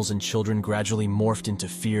animals and children gradually morphed into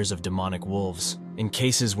fears of demonic wolves. In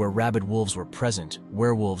cases where rabid wolves were present,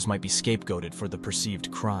 werewolves might be scapegoated for the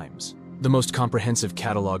perceived crimes. The most comprehensive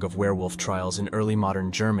catalog of werewolf trials in early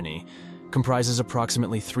modern Germany comprises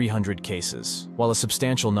approximately 300 cases. While a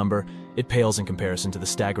substantial number, it pales in comparison to the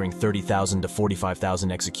staggering 30,000 to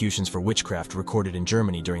 45,000 executions for witchcraft recorded in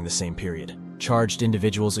Germany during the same period. Charged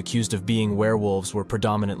individuals accused of being werewolves were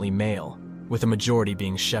predominantly male, with a majority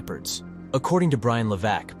being shepherds. According to Brian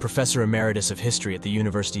Levac, professor emeritus of history at the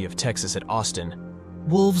University of Texas at Austin,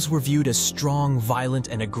 wolves were viewed as strong, violent,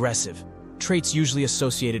 and aggressive, traits usually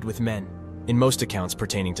associated with men. In most accounts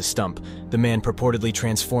pertaining to Stumpp, the man purportedly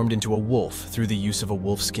transformed into a wolf through the use of a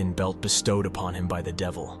wolfskin belt bestowed upon him by the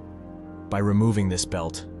devil. By removing this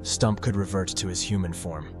belt, Stumpp could revert to his human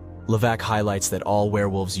form. Levac highlights that all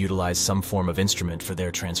werewolves utilize some form of instrument for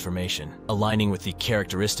their transformation, aligning with the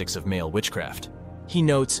characteristics of male witchcraft. He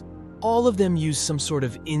notes, All of them use some sort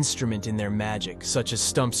of instrument in their magic, such as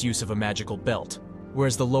Stumpp's use of a magical belt,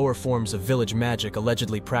 whereas the lower forms of village magic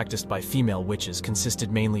allegedly practiced by female witches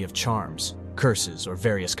consisted mainly of charms, curses, or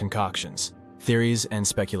various concoctions. Theories and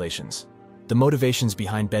speculations. The motivations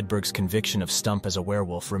behind Bedburg's conviction of Stumpp as a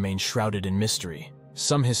werewolf remain shrouded in mystery.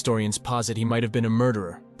 Some historians posit he might have been a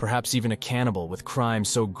murderer, perhaps even a cannibal, with crimes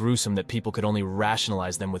so gruesome that people could only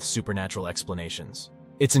rationalize them with supernatural explanations.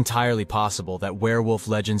 It's entirely possible that werewolf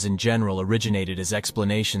legends in general originated as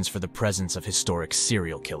explanations for the presence of historic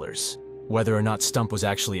serial killers. Whether or not Stumpp was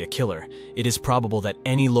actually a killer, it is probable that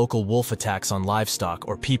any local wolf attacks on livestock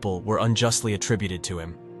or people were unjustly attributed to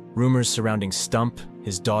him. Rumors surrounding Stumpp,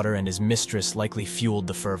 his daughter, and his mistress likely fueled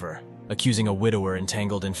the fervor. Accusing a widower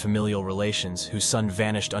entangled in familial relations whose son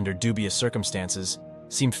vanished under dubious circumstances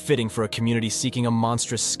seemed fitting for a community seeking a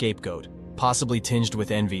monstrous scapegoat, possibly tinged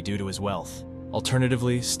with envy due to his wealth.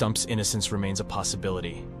 Alternatively, Stumpp's innocence remains a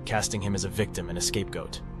possibility, casting him as a victim and a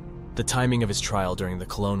scapegoat. The timing of his trial during the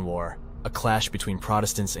Cologne War, a clash between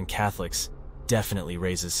Protestants and Catholics, definitely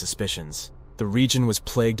raises suspicions. The region was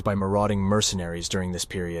plagued by marauding mercenaries during this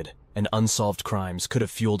period, and unsolved crimes could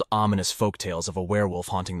have fueled ominous folktales of a werewolf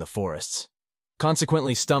haunting the forests.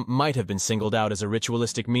 Consequently, Stumpp might have been singled out as a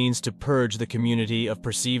ritualistic means to purge the community of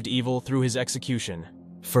perceived evil through his execution.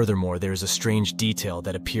 Furthermore, there is a strange detail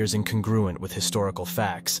that appears incongruent with historical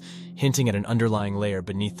facts, hinting at an underlying layer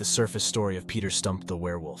beneath the surface story of Peter Stumpp the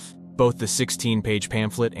werewolf. Both the 16-page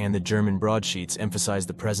pamphlet and the German broadsheets emphasize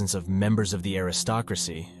the presence of members of the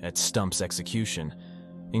aristocracy at Stumpp's execution,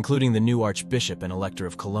 including the new Archbishop and Elector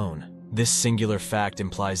of Cologne. This singular fact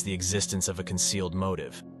implies the existence of a concealed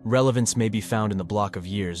motive. Relevance may be found in the block of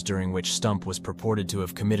years during which Stumpp was purported to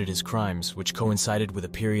have committed his crimes, which coincided with a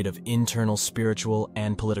period of internal spiritual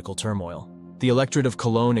and political turmoil. The Electorate of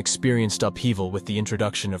Cologne experienced upheaval with the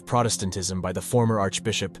introduction of Protestantism by the former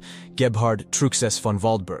Archbishop Gebhard Truchsess von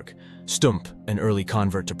Waldburg. Stumpp, an early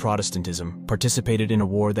convert to Protestantism, participated in a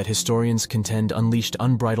war that historians contend unleashed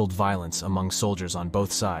unbridled violence among soldiers on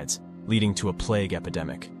both sides, leading to a plague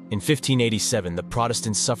epidemic. In 1587, the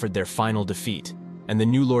Protestants suffered their final defeat, and the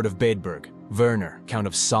new Lord of Bedburg, Werner, Count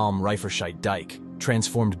of Salm-Reiferscheid-Dyke,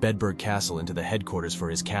 transformed Bedburg Castle into the headquarters for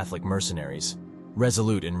his Catholic mercenaries,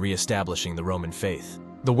 resolute in re-establishing the Roman faith.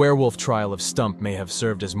 The werewolf trial of Stumpp may have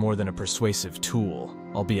served as more than a persuasive tool,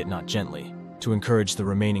 albeit not gently, to encourage the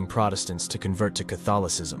remaining Protestants to convert to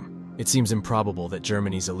Catholicism. It seems improbable that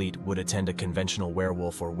Germany's elite would attend a conventional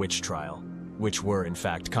werewolf or witch trial, which were in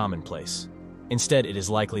fact commonplace. Instead, it is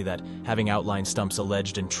likely that, having outlined Stumpp's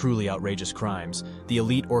alleged and truly outrageous crimes, the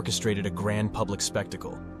elite orchestrated a grand public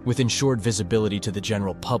spectacle. With ensured visibility to the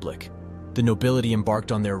general public, the nobility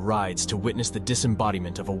embarked on their rides to witness the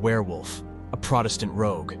disembodiment of a werewolf, a Protestant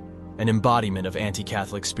rogue, an embodiment of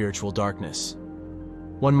anti-Catholic spiritual darkness.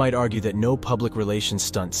 One might argue that no public relations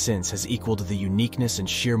stunt since has equaled the uniqueness and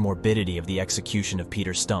sheer morbidity of the execution of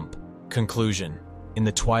Peter Stumpp. Conclusion. In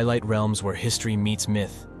the twilight realms where history meets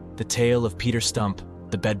myth, the tale of Peter Stumpp,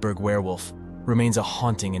 the Bedburg werewolf, remains a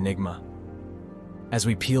haunting enigma. As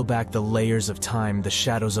we peel back the layers of time, the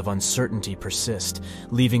shadows of uncertainty persist,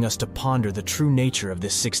 leaving us to ponder the true nature of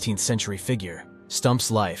this 16th century figure.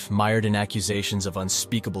 Stumpp's life, mired in accusations of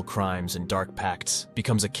unspeakable crimes and dark pacts,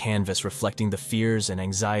 becomes a canvas reflecting the fears and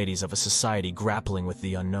anxieties of a society grappling with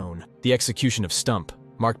the unknown. The execution of Stumpp,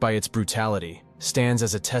 marked by its brutality, stands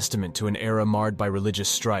as a testament to an era marred by religious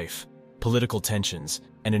strife, political tensions,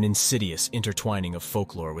 and an insidious intertwining of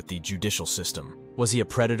folklore with the judicial system. Was he a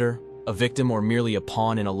predator, a victim, or merely a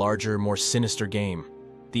pawn in a larger, more sinister game?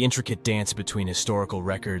 The intricate dance between historical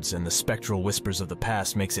records and the spectral whispers of the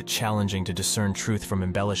past makes it challenging to discern truth from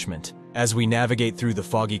embellishment. As we navigate through the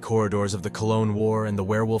foggy corridors of the Cologne War and the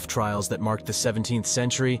werewolf trials that marked the 17th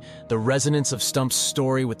century, the resonance of Stumpp's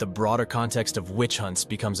story with the broader context of witch hunts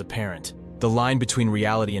becomes apparent. The line between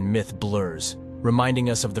reality and myth blurs, reminding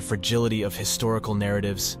us of the fragility of historical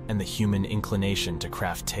narratives and the human inclination to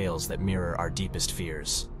craft tales that mirror our deepest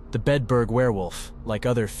fears. The Bedburg werewolf, like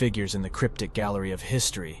other figures in the cryptic gallery of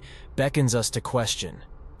history, beckons us to question,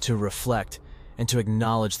 to reflect, and to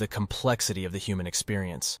acknowledge the complexity of the human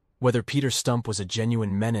experience. Whether Peter Stumpp was a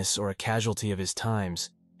genuine menace or a casualty of his times,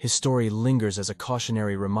 his story lingers as a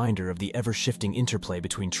cautionary reminder of the ever-shifting interplay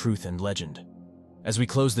between truth and legend. As we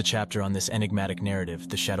close the chapter on this enigmatic narrative,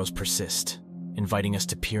 the shadows persist, inviting us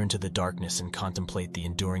to peer into the darkness and contemplate the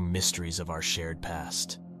enduring mysteries of our shared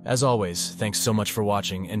past. As always, thanks so much for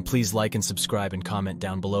watching, and please like and subscribe and comment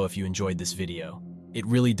down below if you enjoyed this video. It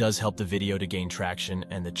really does help the video to gain traction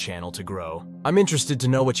and the channel to grow. I'm interested to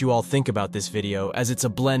know what you all think about this video, as it's a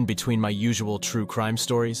blend between my usual true crime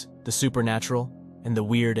stories, the supernatural, and the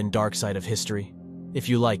weird and dark side of history. If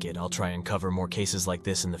you like it, I'll try and cover more cases like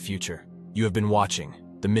this in the future. You have been watching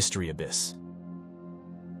The Mystery Abyss.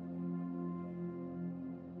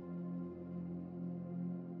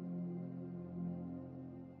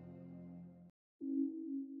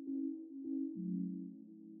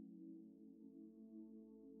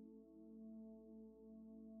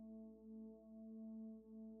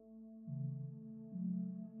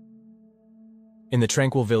 In the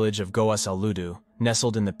tranquil village of Goas-al-Ludu,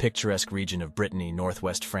 nestled in the picturesque region of Brittany,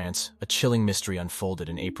 northwest France, a chilling mystery unfolded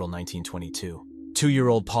in April 1922.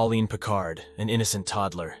 2-year-old Pauline Picard, an innocent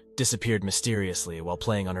toddler, disappeared mysteriously while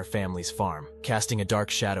playing on her family's farm, casting a dark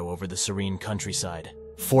shadow over the serene countryside.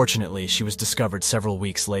 Fortunately, she was discovered several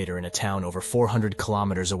weeks later in a town over 400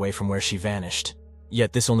 kilometers away from where she vanished.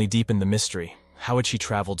 Yet this only deepened the mystery. How had she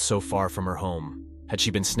traveled so far from her home? Had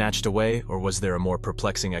she been snatched away, or was there a more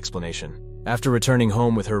perplexing explanation? After returning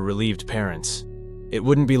home with her relieved parents, it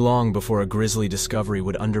wouldn't be long before a grisly discovery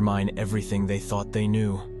would undermine everything they thought they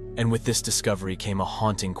knew. And with this discovery came a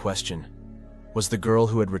haunting question. Was the girl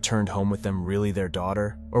who had returned home with them really their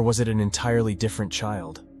daughter, or was it an entirely different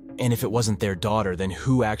child? And if it wasn't their daughter, then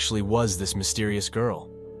who actually was this mysterious girl?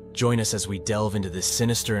 Join us as we delve into this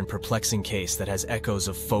sinister and perplexing case that has echoes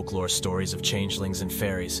of folklore stories of changelings and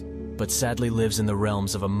fairies, but sadly lives in the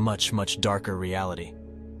realms of a much, much darker reality.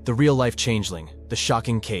 The real-life changeling, the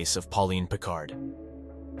shocking case of Pauline Picard.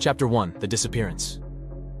 Chapter 1, The Disappearance.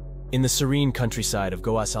 In the serene countryside of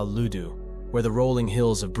Goas-al-Ludu, where the rolling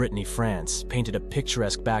hills of Brittany, France, painted a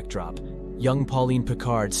picturesque backdrop, young Pauline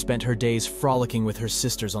Picard spent her days frolicking with her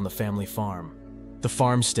sisters on the family farm. The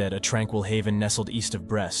farmstead, a tranquil haven nestled east of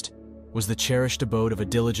Brest, was the cherished abode of a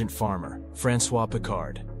diligent farmer, Francois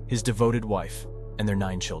Picard, his devoted wife, and their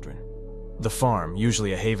 9 children. The farm,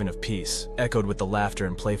 usually a haven of peace, echoed with the laughter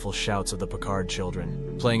and playful shouts of the Picard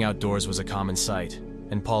children. Playing outdoors was a common sight,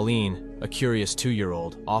 and Pauline, a curious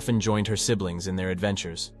 2-year-old, often joined her siblings in their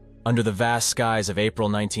adventures. Under the vast skies of April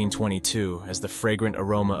 1922, as the fragrant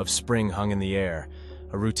aroma of spring hung in the air,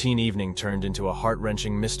 a routine evening turned into a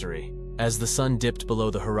heart-wrenching mystery. As the sun dipped below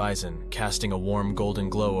the horizon, casting a warm golden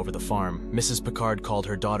glow over the farm, Mrs. Picard called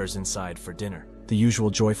her daughters inside for dinner. The usual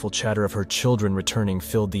joyful chatter of her children returning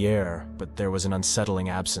filled the air, but there was an unsettling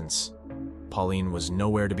absence. Pauline was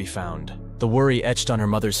nowhere to be found. The worry etched on her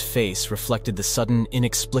mother's face reflected the sudden,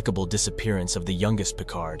 inexplicable disappearance of the youngest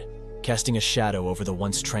Picard, casting a shadow over the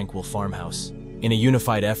once tranquil farmhouse. In a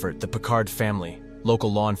unified effort, the Picard family,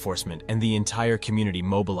 local law enforcement, and the entire community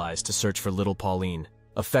mobilized to search for little Pauline,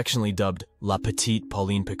 affectionately dubbed La Petite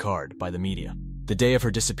Pauline Picard by the media. The day of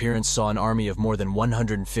her disappearance saw an army of more than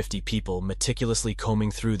 150 people meticulously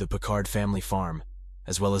combing through the Picard family farm,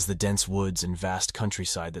 as well as the dense woods and vast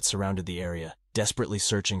countryside that surrounded the area, desperately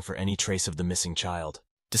searching for any trace of the missing child.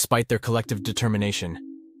 Despite their collective determination,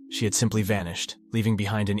 she had simply vanished, leaving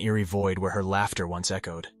behind an eerie void where her laughter once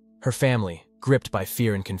echoed. Her family, gripped by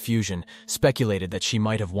fear and confusion, speculated that she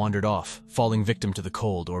might have wandered off, falling victim to the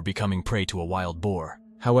cold or becoming prey to a wild boar.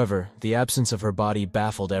 However, the absence of her body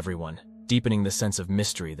baffled everyone, deepening the sense of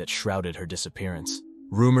mystery that shrouded her disappearance.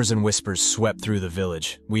 Rumors and whispers swept through the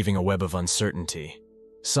village, weaving a web of uncertainty.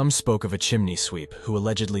 Some spoke of a chimney sweep who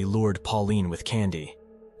allegedly lured Pauline with candy,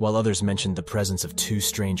 while others mentioned the presence of 2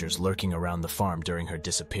 strangers lurking around the farm during her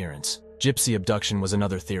disappearance. Gypsy abduction was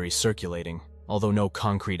another theory circulating, although no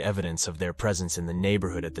concrete evidence of their presence in the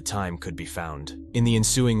neighborhood at the time could be found. In the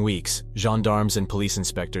ensuing weeks, gendarmes and police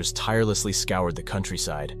inspectors tirelessly scoured the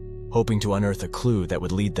countryside, hoping to unearth a clue that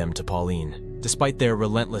would lead them to Pauline. Despite their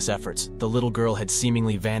relentless efforts, the little girl had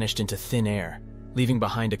seemingly vanished into thin air, leaving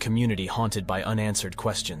behind a community haunted by unanswered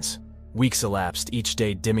questions. Weeks elapsed, each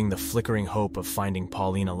day dimming the flickering hope of finding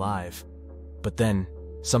Pauline alive. But then,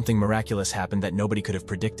 something miraculous happened that nobody could have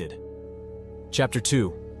predicted. Chapter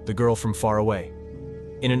 2, The Girl from Far Away.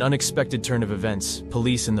 In an unexpected turn of events,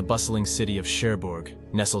 police in the bustling city of Cherbourg,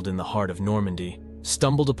 nestled in the heart of Normandy,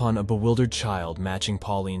 stumbled upon a bewildered child matching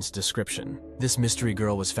Pauline's description. This mystery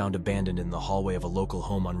girl was found abandoned in the hallway of a local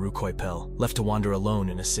home on Rue Coypel, left to wander alone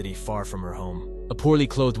in a city far from her home. A poorly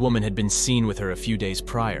clothed woman had been seen with her a few days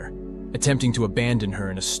prior, attempting to abandon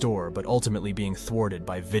her in a store but ultimately being thwarted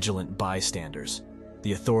by vigilant bystanders.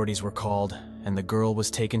 The authorities were called, and the girl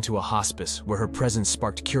was taken to a hospice where her presence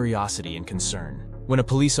sparked curiosity and concern. When a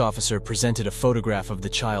police officer presented a photograph of the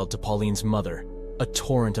child to Pauline's mother, a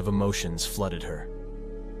torrent of emotions flooded her.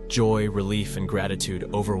 Joy, relief, and gratitude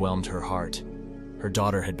overwhelmed her heart. Her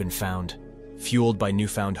daughter had been found. Fueled by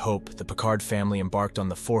newfound hope, the Picard family embarked on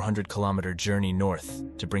the 400-kilometer journey north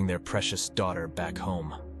to bring their precious daughter back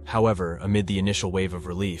home. However, amid the initial wave of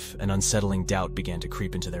relief, an unsettling doubt began to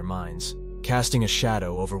creep into their minds. Casting a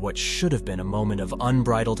shadow over what should have been a moment of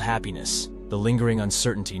unbridled happiness, The lingering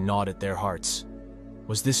uncertainty gnawed at their hearts.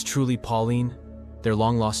 Was this truly Pauline, their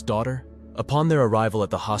long-lost daughter? Upon their arrival at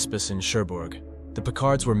the hospice in Cherbourg, the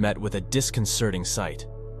Picards were met with a disconcerting sight.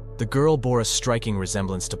 The girl bore a striking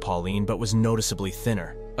resemblance to Pauline but was noticeably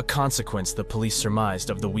thinner, a consequence the police surmised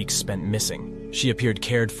of the weeks spent missing. She appeared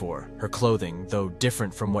cared for. Her clothing, though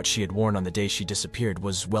different from what she had worn on the day she disappeared,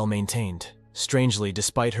 was well maintained. Strangely,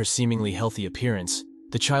 despite her seemingly healthy appearance,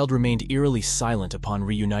 the child remained eerily silent upon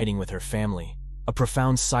reuniting with her family. A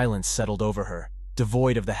profound silence settled over her,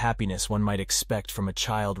 devoid of the happiness one might expect from a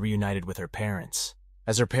child reunited with her parents.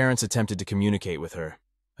 As her parents attempted to communicate with her,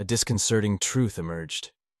 a disconcerting truth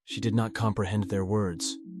emerged. She did not comprehend their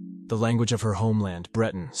words. The language of her homeland,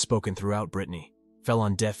 Breton, spoken throughout Brittany, fell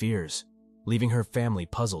on deaf ears, leaving her family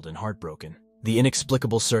puzzled and heartbroken. The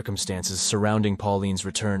inexplicable circumstances surrounding Pauline's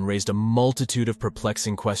return raised a multitude of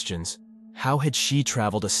perplexing questions. How had she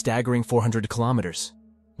traveled a staggering 400 kilometers?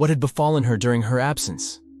 What had befallen her during her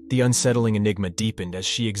absence? The unsettling enigma deepened as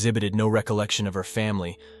she exhibited no recollection of her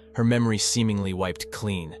family, her memory seemingly wiped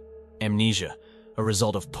clean. Amnesia, a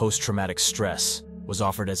result of post-traumatic stress, was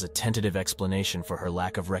offered as a tentative explanation for her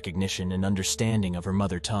lack of recognition and understanding of her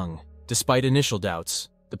mother tongue. Despite initial doubts,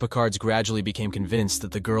 the Picards gradually became convinced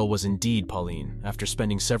that the girl was indeed Pauline after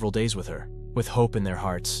spending several days with her. With hope in their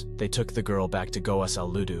hearts, they took the girl back to Goas al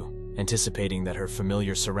Ludu, anticipating that her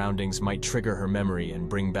familiar surroundings might trigger her memory and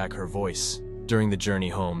bring back her voice. During the journey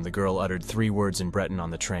home, the girl uttered 3 words in Breton on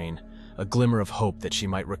the train, a glimmer of hope that she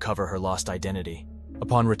might recover her lost identity.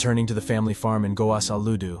 Upon returning to the family farm in Goas al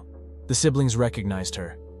Ludu, the siblings recognized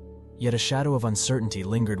her, yet a shadow of uncertainty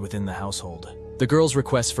lingered within the household. The girl's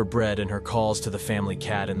requests for bread and her calls to the family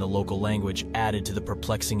cat in the local language added to the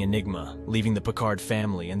perplexing enigma, leaving the Picard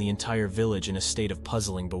family and the entire village in a state of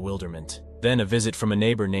puzzling bewilderment. Then a visit from a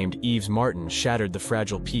neighbor named Yves Martin shattered the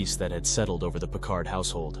fragile peace that had settled over the Picard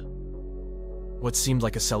household. What seemed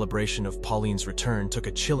like a celebration of Pauline's return took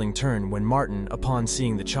a chilling turn when Martin, upon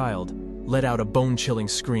seeing the child, let out a bone-chilling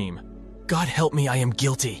scream. "God help me, I am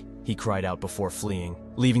guilty!" he cried out before fleeing,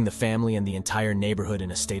 leaving the family and the entire neighborhood in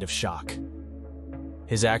a state of shock.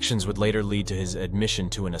 His actions would later lead to his admission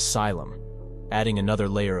to an asylum, adding another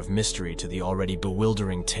layer of mystery to the already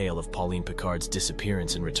bewildering tale of Pauline Picard's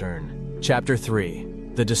disappearance and return. Chapter 3.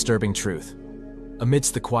 The Disturbing Truth.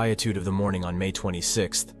 Amidst the quietude of the morning on May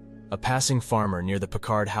 26th, a passing farmer near the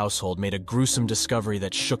Picard household made a gruesome discovery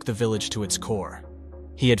that shook the village to its core.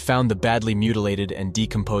 He had found the badly mutilated and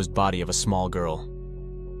decomposed body of a small girl.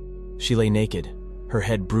 She lay naked, her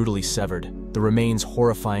head brutally severed, the remains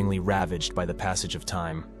horrifyingly ravaged by the passage of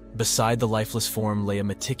time. Beside the lifeless form lay a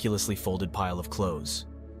meticulously folded pile of clothes,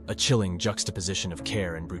 a chilling juxtaposition of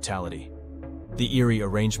care and brutality. The eerie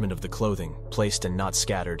arrangement of the clothing, placed and not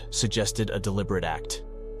scattered, suggested a deliberate act.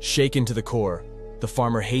 Shaken to the core, the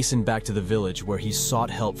farmer hastened back to the village where he sought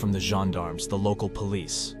help from the gendarmes, the local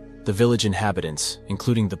police. The village inhabitants,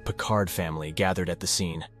 including the Picard family, gathered at the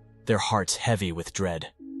scene, their hearts heavy with dread.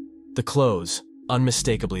 The clothes,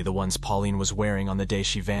 unmistakably the ones Pauline was wearing on the day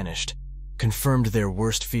she vanished, confirmed their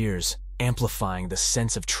worst fears, amplifying the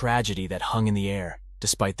sense of tragedy that hung in the air.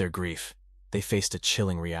 Despite their grief, they faced a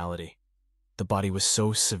chilling reality. The body was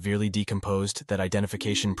so severely decomposed that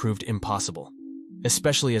identification proved impossible,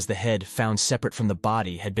 especially as the head, found separate from the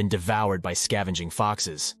body, had been devoured by scavenging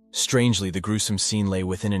foxes. Strangely, the gruesome scene lay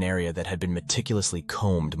within an area that had been meticulously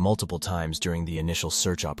combed multiple times during the initial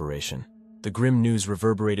search operation. The grim news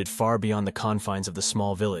reverberated far beyond the confines of the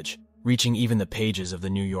small village, reaching even the pages of the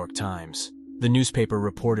New York Times. The newspaper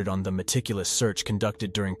reported on the meticulous search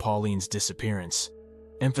conducted during Pauline's disappearance,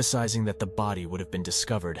 emphasizing that the body would have been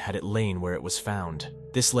discovered had it lain where it was found.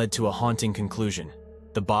 This led to a haunting conclusion.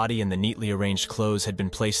 The body and the neatly arranged clothes had been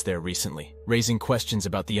placed there recently, raising questions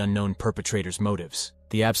about the unknown perpetrator's motives.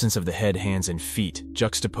 The absence of the head, hands, and feet,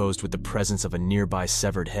 juxtaposed with the presence of a nearby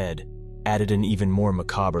severed head, added an even more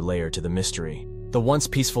macabre layer to the mystery. The once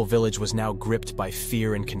peaceful village was now gripped by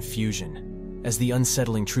fear and confusion, as the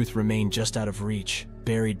unsettling truth remained just out of reach,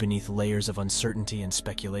 buried beneath layers of uncertainty and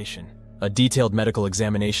speculation. A detailed medical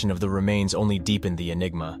examination of the remains only deepened the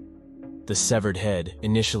enigma. The severed head,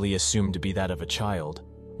 initially assumed to be that of a child,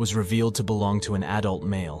 was revealed to belong to an adult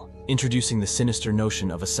male, introducing the sinister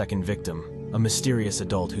notion of a second victim, a mysterious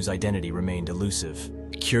adult whose identity remained elusive.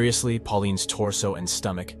 Curiously, Pauline's torso and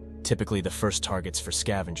stomach, typically the first targets for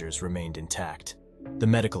scavengers, remained intact. The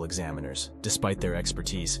medical examiners, despite their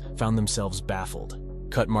expertise, found themselves baffled.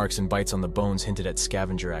 Cut marks and bites on the bones hinted at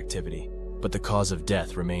scavenger activity, but the cause of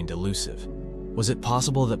death remained elusive. Was it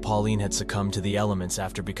possible that Pauline had succumbed to the elements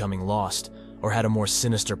after becoming lost, or had a more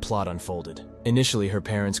sinister plot unfolded? Initially, her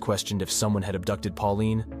parents questioned if someone had abducted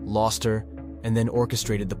Pauline, lost her, and then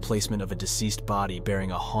orchestrated the placement of a deceased body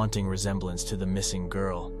bearing a haunting resemblance to the missing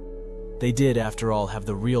girl. They did, after all, have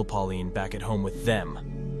the real Pauline back at home with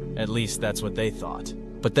them. At least that's what they thought.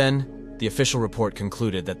 But then, the official report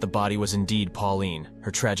concluded that the body was indeed Pauline,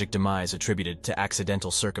 her tragic demise attributed to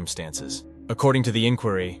accidental circumstances. According to the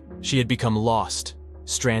inquiry, she had become lost,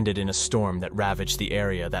 stranded in a storm that ravaged the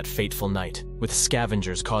area that fateful night, with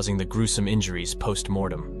scavengers causing the gruesome injuries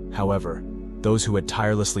post-mortem. However, those who had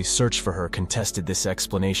tirelessly searched for her contested this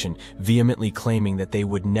explanation, vehemently claiming that they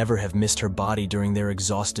would never have missed her body during their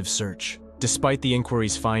exhaustive search. Despite the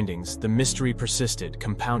inquiry's findings, the mystery persisted,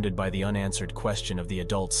 compounded by the unanswered question of the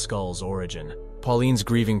adult skull's origin. Pauline's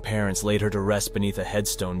grieving parents laid her to rest beneath a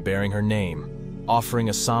headstone bearing her name, offering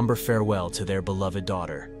a somber farewell to their beloved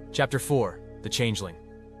daughter. Chapter 4. The Changeling.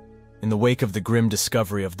 In the wake of the grim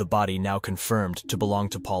discovery of the body now confirmed to belong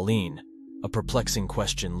to Pauline, a perplexing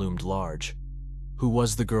question loomed large. Who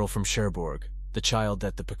was the girl from Cherbourg, the child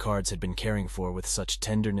that the Picards had been caring for with such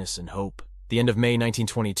tenderness and hope? The end of May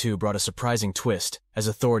 1922 brought a surprising twist as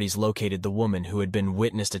authorities located the woman who had been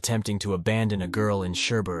witnessed attempting to abandon a girl in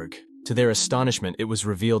Cherbourg. To their astonishment, it was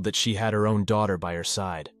revealed that she had her own daughter by her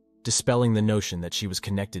side, dispelling the notion that she was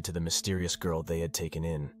connected to the mysterious girl they had taken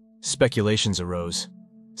in. Speculations arose,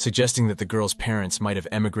 suggesting that the girl's parents might have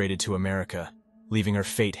emigrated to America, leaving her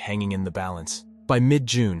fate hanging in the balance. By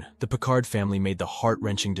mid-June, the Picard family made the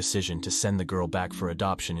heart-wrenching decision to send the girl back for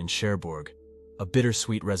adoption in Cherbourg, a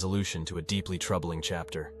bittersweet resolution to a deeply troubling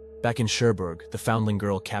chapter. Back in Cherbourg, the foundling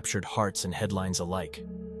girl captured hearts and headlines alike.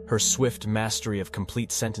 Her swift mastery of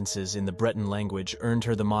complete sentences in the Breton language earned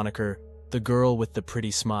her the moniker, the girl with the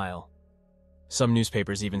pretty smile. Some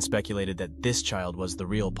newspapers even speculated that this child was the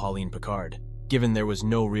real Pauline Picard, given there was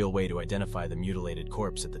no real way to identify the mutilated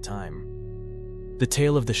corpse at the time. The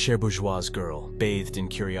tale of the Cherbourgeoise girl, bathed in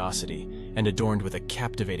curiosity and adorned with a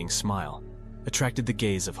captivating smile, attracted the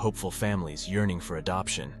gaze of hopeful families yearning for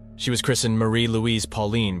adoption. She was christened Marie-Louise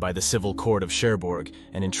Pauline by the civil court of Cherbourg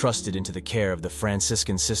and entrusted into the care of the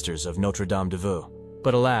Franciscan Sisters of Notre-Dame-de-Vaux.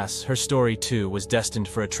 But alas, her story too was destined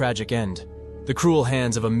for a tragic end. The cruel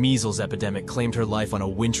hands of a measles epidemic claimed her life on a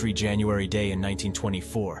wintry January day in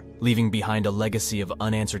 1924, leaving behind a legacy of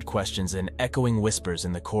unanswered questions and echoing whispers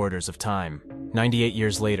in the corridors of time. 98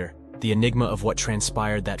 years later, the enigma of what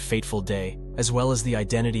transpired that fateful day, as well as the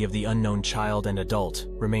identity of the unknown child and adult,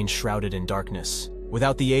 remained shrouded in darkness.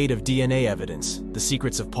 Without the aid of DNA evidence, the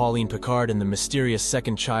secrets of Pauline Picard and the mysterious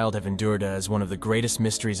second child have endured as one of the greatest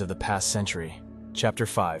mysteries of the past century. Chapter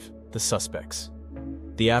 5. The Suspects.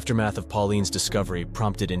 The aftermath of Pauline's discovery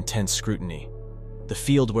prompted intense scrutiny. The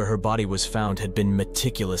field where her body was found had been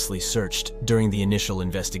meticulously searched during the initial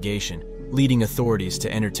investigation, leading authorities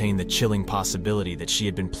to entertain the chilling possibility that she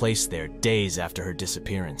had been placed there days after her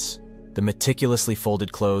disappearance. The meticulously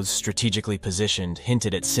folded clothes, strategically positioned,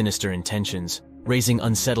 hinted at sinister intentions, raising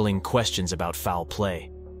unsettling questions about foul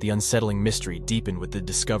play. The unsettling mystery deepened with the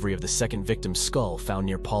discovery of the second victim's skull found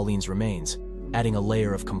near Pauline's remains, adding a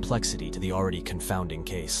layer of complexity to the already confounding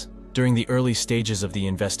case. During the early stages of the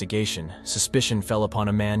investigation, suspicion fell upon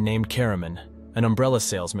a man named Karaman, an umbrella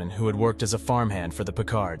salesman who had worked as a farmhand for the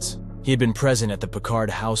Picards. He had been present at the Picard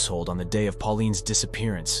household on the day of Pauline's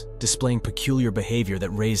disappearance, displaying peculiar behavior that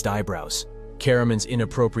raised eyebrows. Karaman's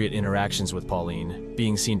inappropriate interactions with Pauline,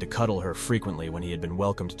 being seen to cuddle her frequently when he had been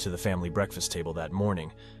welcomed to the family breakfast table that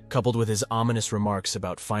morning, coupled with his ominous remarks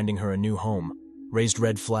about finding her a new home, raised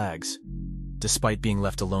red flags. Despite being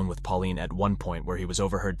left alone with Pauline at one point where he was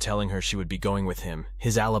overheard telling her she would be going with him,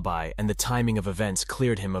 his alibi and the timing of events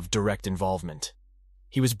cleared him of direct involvement.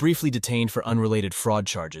 He was briefly detained for unrelated fraud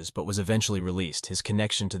charges but was eventually released, his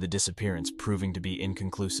connection to the disappearance proving to be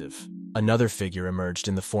inconclusive. Another figure emerged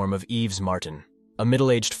in the form of Yves Martin, a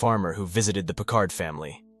middle-aged farmer who visited the Picard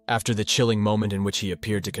family. After the chilling moment in which he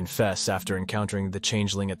appeared to confess after encountering the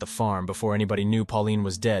Changeling at the farm before anybody knew Pauline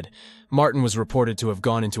was dead, Martin was reported to have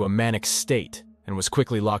gone into a manic state and was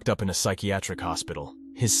quickly locked up in a psychiatric hospital.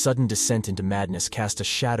 His sudden descent into madness cast a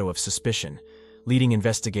shadow of suspicion, leading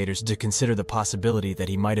investigators to consider the possibility that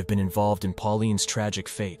he might have been involved in Pauline's tragic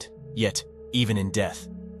fate. Yet, even in death,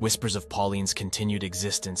 whispers of Pauline's continued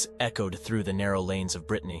existence echoed through the narrow lanes of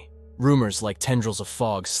Brittany. Rumors like tendrils of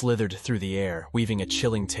fog slithered through the air, weaving a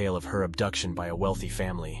chilling tale of her abduction by a wealthy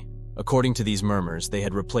family. According to these murmurs, they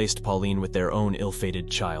had replaced Pauline with their own ill-fated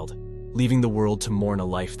child, leaving the world to mourn a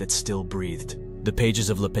life that still breathed. The pages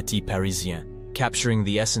of Le Petit Parisien, capturing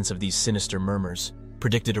the essence of these sinister murmurs,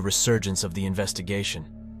 predicted a resurgence of the investigation,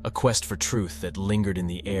 a quest for truth that lingered in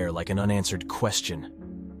the air like an unanswered question.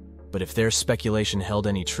 But if their speculation held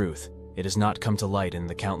any truth, it has not come to light in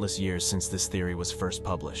the countless years since this theory was first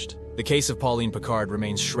published. The case of Pauline Picard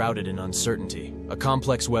remains shrouded in uncertainty, a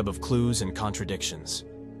complex web of clues and contradictions.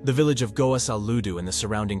 The village of Goa Saludu and the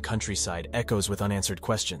surrounding countryside echoes with unanswered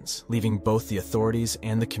questions, leaving both the authorities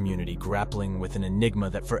and the community grappling with an enigma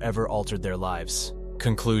that forever altered their lives.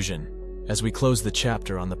 Conclusion. As we close the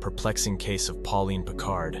chapter on the perplexing case of Pauline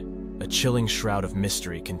Picard, a chilling shroud of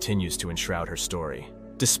mystery continues to enshroud her story.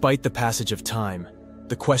 Despite the passage of time,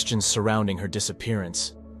 the questions surrounding her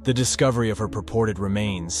disappearance, the discovery of her purported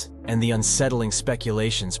remains, and the unsettling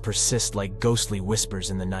speculations persist like ghostly whispers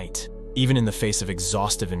in the night. Even in the face of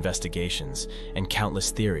exhaustive investigations and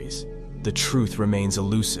countless theories, the truth remains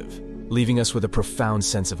elusive, leaving us with a profound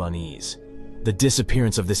sense of unease. The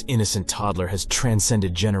disappearance of this innocent toddler has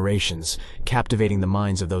transcended generations, captivating the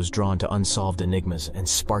minds of those drawn to unsolved enigmas and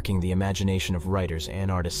sparking the imagination of writers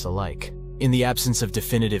and artists alike. In the absence of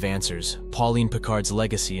definitive answers, Pauline Picard's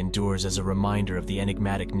legacy endures as a reminder of the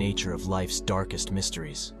enigmatic nature of life's darkest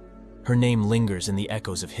mysteries. Her name lingers in the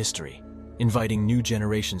echoes of history, inviting new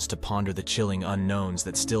generations to ponder the chilling unknowns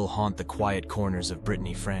that still haunt the quiet corners of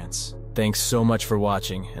Brittany, France. Thanks so much for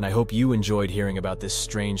watching, and I hope you enjoyed hearing about this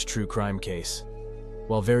strange true crime case.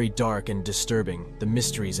 While very dark and disturbing, the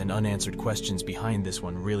mysteries and unanswered questions behind this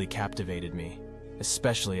one really captivated me,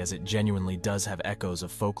 especially as it genuinely does have echoes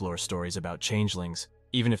of folklore stories about changelings,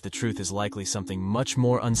 even if the truth is likely something much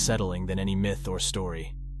more unsettling than any myth or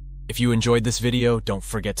story. If you enjoyed this video, don't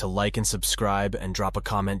forget to like and subscribe and drop a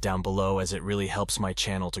comment down below, as it really helps my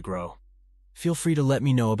channel to grow. Feel free to let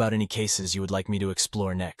me know about any cases you would like me to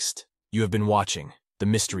explore next. You have been watching The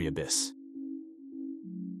Mystery Abyss.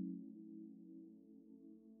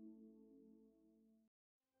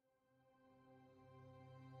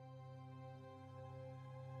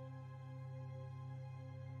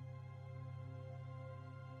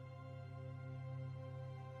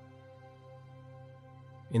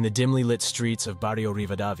 In the dimly lit streets of Barrio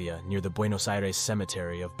Rivadavia, near the Buenos Aires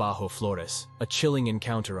cemetery of Bajo Flores, a chilling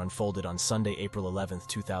encounter unfolded on Sunday, April 11,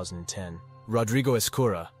 2010. Rodrigo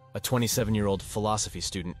Escura, a 27-year-old philosophy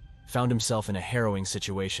student, found himself in a harrowing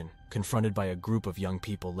situation, confronted by a group of young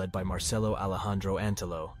people led by Marcelo Alejandro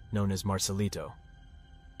Antelo, known as Marcelito.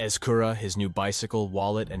 Escura, his new bicycle,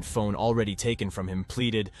 wallet, and phone already taken from him,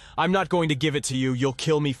 pleaded, "I'm not going to give it to you, you'll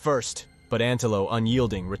kill me first." But Antelo,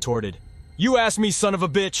 unyielding, retorted, "You asked me, son of a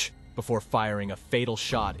bitch!" before firing a fatal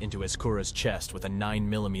shot into Escura's chest with a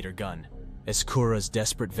 9mm gun. Escura's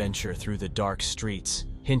desperate venture through the dark streets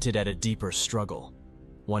hinted at a deeper struggle,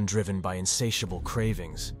 one driven by insatiable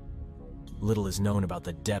cravings. Little is known about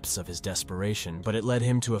the depths of his desperation, but it led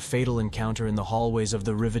him to a fatal encounter in the hallways of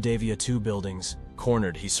the Rivadavia 2 buildings.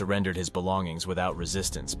 Cornered, he surrendered his belongings without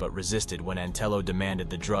resistance, but resisted when Antelo demanded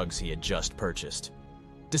the drugs he had just purchased.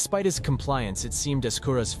 Despite his compliance, it seemed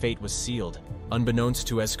Escura's fate was sealed. Unbeknownst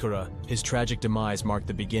to Escura, his tragic demise marked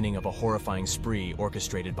the beginning of a horrifying spree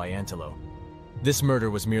orchestrated by Antelo. This murder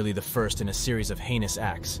was merely the first in a series of heinous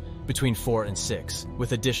acts, between 4 and 6,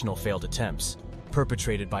 with additional failed attempts,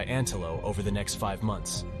 perpetrated by Antelo over the next 5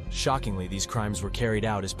 months. Shockingly, these crimes were carried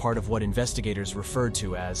out as part of what investigators referred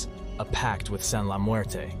to as a pact with San La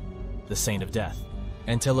Muerte, the Saint of Death.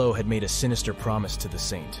 Antelo had made a sinister promise to the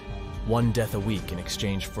saint: 1 death a week in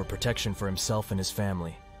exchange for protection for himself and his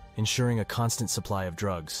family, ensuring a constant supply of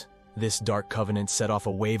drugs. This dark covenant set off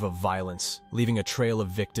a wave of violence, leaving a trail of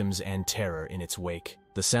victims and terror in its wake.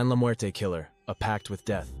 The San La Muerte Killer, a pact with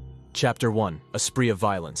death. Chapter 1, a spree of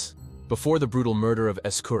violence. Before the brutal murder of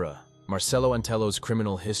Escura, Marcelo Antelo's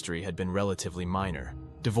criminal history had been relatively minor,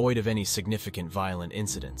 devoid of any significant violent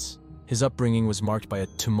incidents. His upbringing was marked by a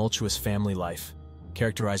tumultuous family life,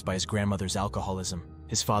 characterized by his grandmother's alcoholism,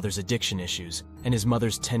 his father's addiction issues, and his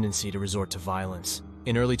mother's tendency to resort to violence.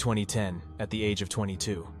 In early 2010, at the age of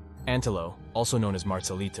 22, Antelo, also known as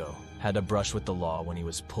Marcelito, had a brush with the law when he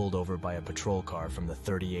was pulled over by a patrol car from the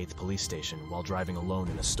 38th police station while driving alone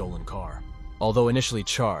in a stolen car. Although initially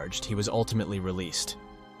charged, he was ultimately released.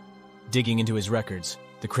 Digging into his records,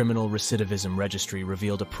 the Criminal Recidivism Registry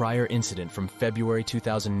revealed a prior incident from February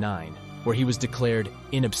 2009, where he was declared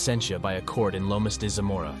in absentia by a court in Lomas de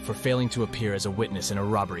Zamora for failing to appear as a witness in a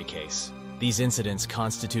robbery case. These incidents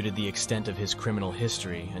constituted the extent of his criminal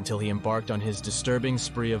history until he embarked on his disturbing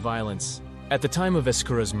spree of violence. At the time of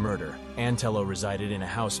Escura's murder, Antelo resided in a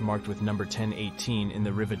house marked with number 1018 in the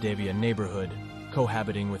Rivadavia neighborhood,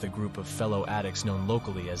 cohabiting with a group of fellow addicts known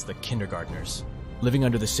locally as the Kindergartners. Living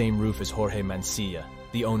under the same roof as Jorge Mancilla,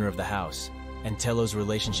 the owner of the house, Antelo's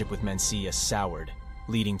relationship with Mancilla soured,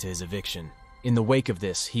 leading to his eviction. In the wake of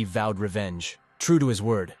this, he vowed revenge. True to his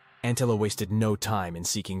word, Antelo wasted no time in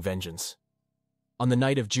seeking vengeance. On the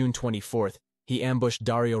night of June 24th, He ambushed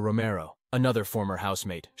Dario Romero, another former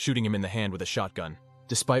housemate, shooting him in the hand with a shotgun.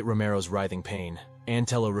 Despite Romero's writhing pain,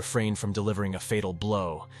 Antello refrained from delivering a fatal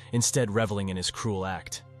blow, instead reveling in his cruel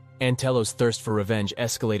act. Antello's thirst for revenge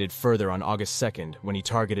escalated further on August 2nd when he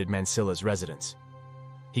targeted Mancilla's residence.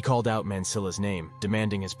 He called out Mancilla's name,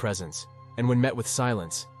 demanding his presence, and when met with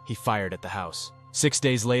silence, he fired at the house. 6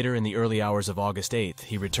 days later, in the early hours of August 8th,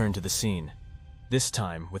 he returned to the scene. This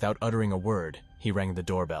time, without uttering a word, he rang the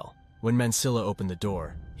doorbell. When Mancilla opened the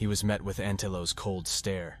door, he was met with Antello's cold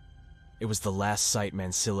stare. It was the last sight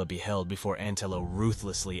Mancilla beheld before Antello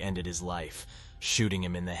ruthlessly ended his life, shooting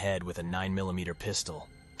him in the head with a 9mm pistol.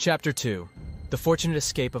 Chapter 2. The Fortunate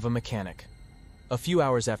Escape of a Mechanic. A few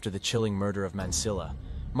hours after the chilling murder of Mancilla,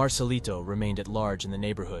 Marcelito remained at large in the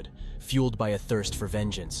neighborhood, fueled by a thirst for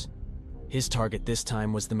vengeance. His target this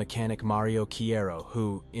time was the mechanic Mario Chiero,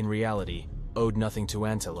 who, in reality, owed nothing to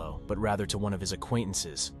Antello, but rather to one of his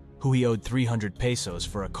acquaintances, who he owed 300 pesos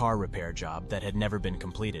for a car repair job that had never been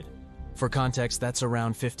completed. For context, that's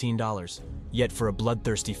around $15. Yet for a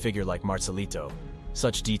bloodthirsty figure like Marcelito,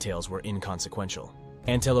 such details were inconsequential.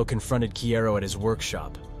 Antello confronted Chiero at his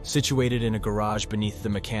workshop, situated in a garage beneath the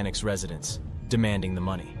mechanic's residence, demanding the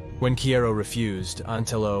money. When Chiero refused,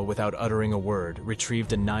 Antello, without uttering a word,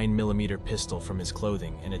 retrieved a 9mm pistol from his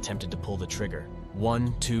clothing and attempted to pull the trigger.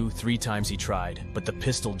 1, 2, 3 times he tried, but the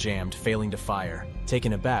pistol jammed, failing to fire.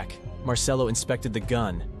 Taken aback, Marcello inspected the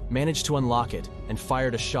gun, managed to unlock it, and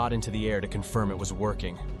fired a shot into the air to confirm it was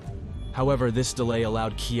working. However, this delay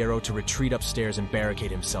allowed Chiero to retreat upstairs and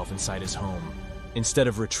barricade himself inside his home. Instead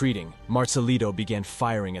of retreating, Marcelito began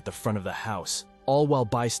firing at the front of the house, all while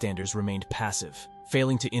bystanders remained passive,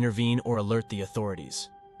 failing to intervene or alert the authorities.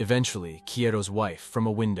 Eventually, Chiero's wife, from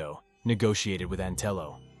a window, negotiated with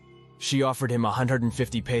Antello. She offered him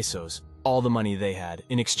 150 pesos, all the money they had,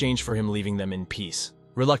 in exchange for him leaving them in peace.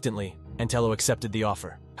 Reluctantly, Antello accepted the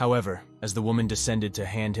offer. However, as the woman descended to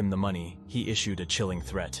hand him the money, he issued a chilling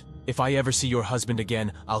threat. "If I ever see your husband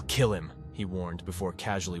again, I'll kill him," he warned before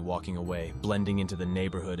casually walking away, blending into the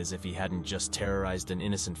neighborhood as if he hadn't just terrorized an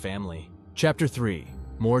innocent family. Chapter 3.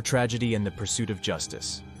 More Tragedy and the Pursuit of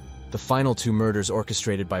Justice. The final 2 murders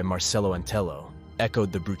orchestrated by Marcelo Antello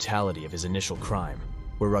echoed the brutality of his initial crime,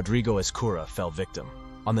 where Rodrigo Escura fell victim.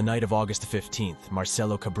 On the night of August 15th,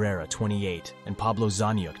 Marcelo Cabrera, 28, and Pablo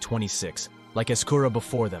Zaniuk, 26, like Escura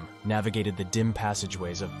before them, navigated the dim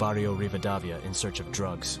passageways of Barrio Rivadavia in search of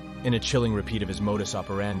drugs. In a chilling repeat of his modus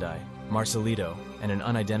operandi, Marcelito and an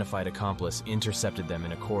unidentified accomplice intercepted them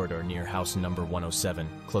in a corridor near house number 107,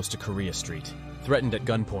 close to Korea Street. Threatened at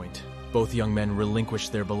gunpoint, both young men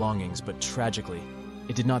relinquished their belongings, but tragically,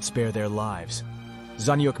 it did not spare their lives.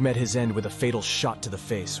 Zaniuk met his end with a fatal shot to the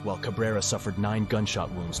face, while Cabrera suffered 9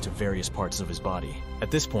 gunshot wounds to various parts of his body. At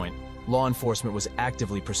this point, law enforcement was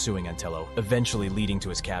actively pursuing Antello, eventually leading to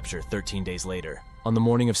his capture 13 days later. On the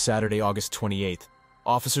morning of Saturday, August 28th,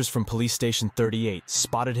 officers from Police Station 38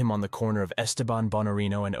 spotted him on the corner of Esteban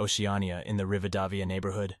Bonarino and Oceania in the Rivadavia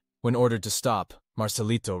neighborhood. When ordered to stop,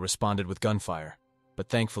 Marcelito responded with gunfire, but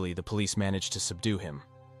thankfully the police managed to subdue him.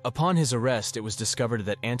 Upon his arrest, it was discovered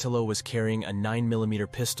that Antello was carrying a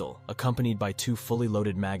 9mm pistol, accompanied by 2 fully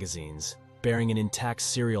loaded magazines, bearing an intact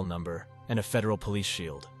serial number and a federal police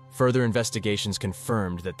shield. Further investigations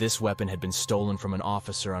confirmed that this weapon had been stolen from an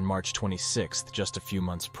officer on March 26th, just a few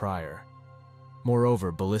months prior.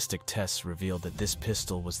 Moreover, ballistic tests revealed that this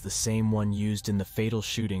pistol was the same one used in the fatal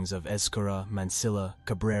shootings of Escura, Mancilla,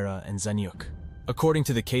 Cabrera, and Zaniuk. According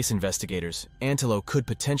to the case investigators, Antello could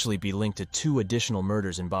potentially be linked to 2 additional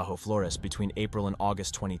murders in Bajo Flores between April and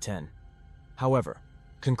August 2010. However,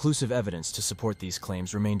 conclusive evidence to support these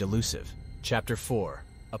claims remained elusive. Chapter 4.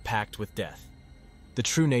 A Pact with Death. The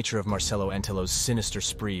true nature of Marcelo Antello's sinister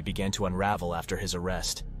spree began to unravel after his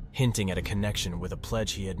arrest, hinting at a connection with a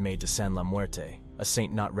pledge he had made to San La Muerte, a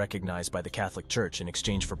saint not recognized by the Catholic Church in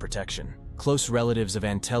exchange for protection. Close relatives of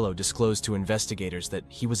Antello disclosed to investigators that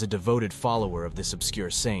he was a devoted follower of this obscure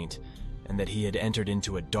saint, and that he had entered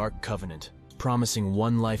into a dark covenant, promising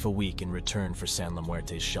 1 life a week in return for San La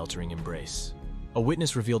Muerte's sheltering embrace. A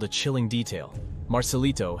witness revealed a chilling detail.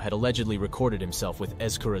 Marcelito had allegedly recorded himself with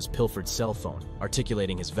Escura's pilfered cell phone,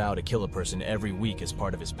 articulating his vow to kill a person every week as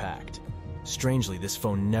part of his pact. Strangely, this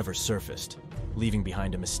phone never surfaced, leaving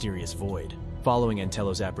behind a mysterious void. Following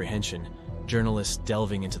Antello's apprehension, journalists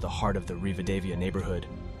delving into the heart of the Rivadavia neighborhood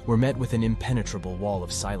were met with an impenetrable wall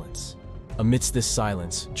of silence. Amidst this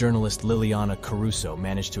silence, journalist Liliana Caruso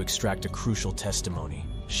managed to extract a crucial testimony,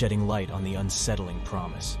 shedding light on the unsettling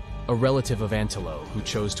promise. A relative of Antello, who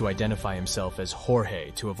chose to identify himself as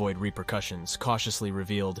Jorge to avoid repercussions, cautiously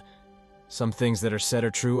revealed, "Some things that are said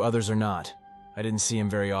are true, others are not. I didn't see him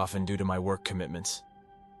very often due to my work commitments.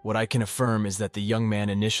 What I can affirm is that the young man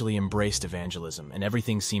initially embraced evangelism and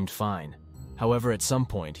everything seemed fine. However, at some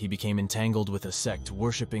point, he became entangled with a sect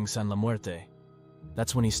worshipping San La Muerte.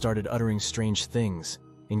 That's when he started uttering strange things,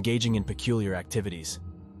 engaging in peculiar activities.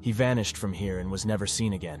 He vanished from here and was never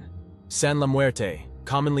seen again. San La Muerte,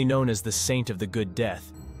 commonly known as the Saint of the Good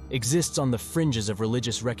Death, exists on the fringes of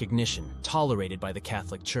religious recognition tolerated by the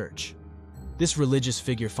Catholic Church. This religious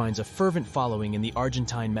figure finds a fervent following in the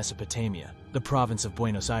Argentine Mesopotamia, the province of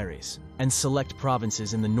Buenos Aires, and select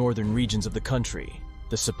provinces in the northern regions of the country.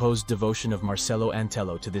 The supposed devotion of Marcelo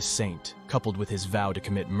Antello to this saint, coupled with his vow to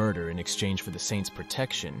commit murder in exchange for the saint's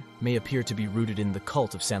protection, may appear to be rooted in the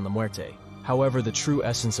cult of San La Muerte. However, the true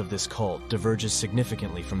essence of this cult diverges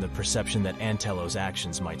significantly from the perception that Antello's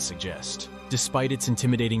actions might suggest. Despite its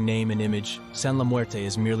intimidating name and image, San La Muerte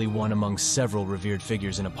is merely one among several revered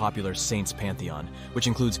figures in a popular saints pantheon, which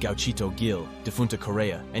includes Gauchito Gil, Defunta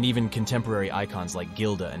Correa, and even contemporary icons like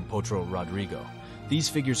Gilda and Potro Rodrigo. These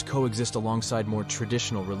figures coexist alongside more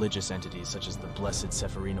traditional religious entities such as the Blessed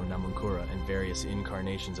Seferino Namuncura and various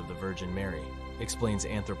incarnations of the Virgin Mary, explains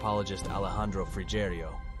anthropologist Alejandro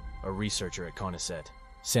Frigerio, a researcher at CONICET.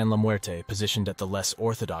 San La Muerte, positioned at the less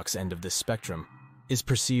orthodox end of this spectrum, is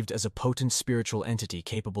perceived as a potent spiritual entity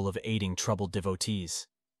capable of aiding troubled devotees.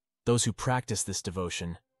 Those who practice this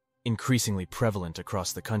devotion, increasingly prevalent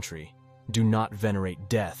across the country, do not venerate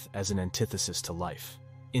death as an antithesis to life.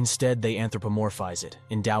 Instead, they anthropomorphize it,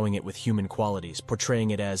 endowing it with human qualities,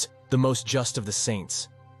 portraying it as the most just of the saints,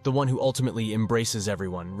 the one who ultimately embraces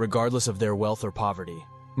everyone, regardless of their wealth or poverty.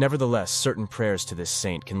 Nevertheless, certain prayers to this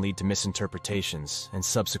saint can lead to misinterpretations and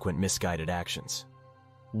subsequent misguided actions.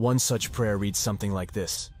 One such prayer reads something like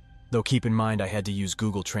this, though keep in mind I had to use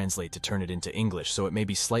Google Translate to turn it into English, so it may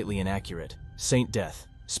be slightly inaccurate. Saint Death,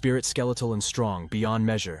 spirit skeletal and strong, beyond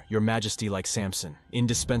measure, your majesty like Samson,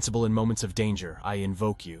 indispensable in moments of danger, I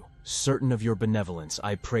invoke you. Certain of your benevolence,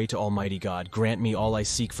 I pray to Almighty God, grant me all I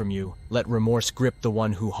seek from you. Let remorse grip the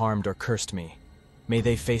one who harmed or cursed me. May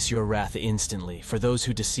they face your wrath instantly. For those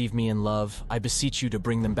who deceive me in love, I beseech you to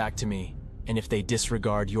bring them back to me. And if they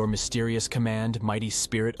disregard your mysterious command, mighty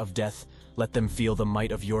spirit of death, let them feel the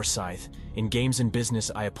might of your scythe. In games and business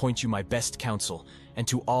I appoint you my best counsel, and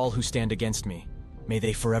to all who stand against me, may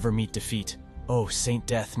they forever meet defeat. O Saint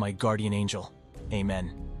Death, my guardian angel.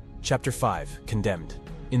 Amen. Chapter 5. Condemned.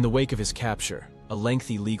 In the wake of his capture, a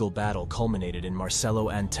lengthy legal battle culminated in Marcelo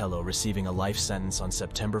Antello receiving a life sentence on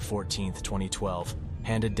September 14, 2012,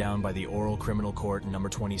 handed down by the Oral Criminal Court No.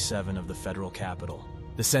 27 of the federal capital.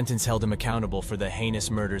 The sentence held him accountable for the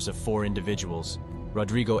heinous murders of 4 individuals: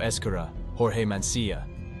 Rodrigo Escara, Jorge Mancilla,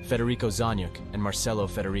 Federico Zanyuk, and Marcelo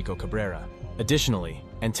Federico Cabrera. Additionally,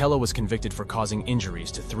 Antello was convicted for causing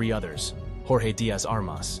injuries to 3 others: Jorge Diaz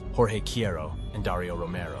Armas, Jorge Quiero, and Dario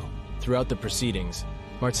Romero. Throughout the proceedings,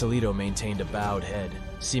 Marcelito maintained a bowed head,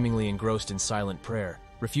 seemingly engrossed in silent prayer,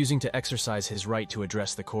 refusing to exercise his right to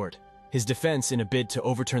address the court. His defense, in a bid to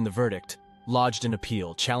overturn the verdict, lodged an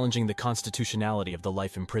appeal challenging the constitutionality of the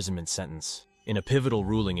life imprisonment sentence. In a pivotal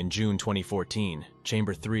ruling in June 2014,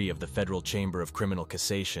 Chamber 3 of the Federal Chamber of Criminal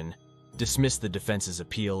Cassation dismissed the defense's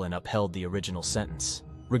appeal and upheld the original sentence.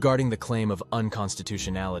 Regarding the claim of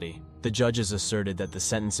unconstitutionality, the judges asserted that the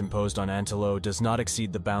sentence imposed on Antello does not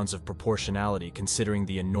exceed the bounds of proportionality considering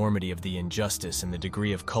the enormity of the injustice and the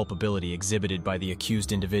degree of culpability exhibited by the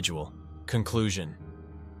accused individual. Conclusion.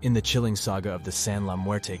 In the chilling saga of the San La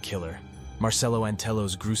Muerte killer, Marcelo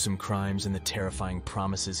Antello's gruesome crimes and the terrifying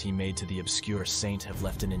promises he made to the obscure saint have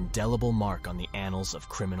left an indelible mark on the annals of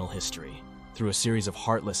criminal history. Through a series of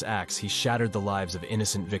heartless acts, he shattered the lives of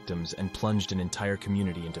innocent victims and plunged an entire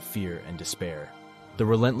community into fear and despair. The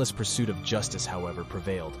relentless pursuit of justice, however,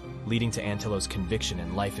 prevailed, leading to Antello's conviction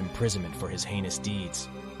and life imprisonment for his heinous deeds.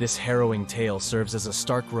 This harrowing tale serves as a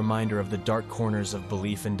stark reminder of the dark corners of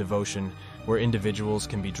belief and devotion, where individuals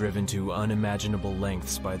can be driven to unimaginable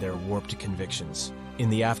lengths by their warped convictions. In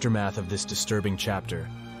the aftermath of this disturbing chapter,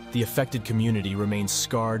 the affected community remains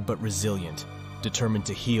scarred but resilient, determined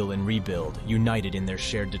to heal and rebuild, united in their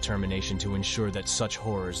shared determination to ensure that such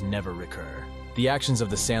horrors never recur. The actions of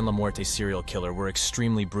the San La Muerte serial killer were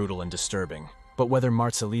extremely brutal and disturbing, but whether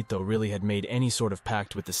Marcelito really had made any sort of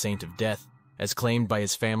pact with the Saint of Death, as claimed by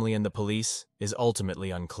his family and the police, is ultimately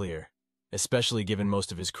unclear, especially given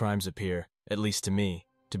most of his crimes appear, at least to me,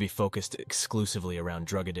 to be focused exclusively around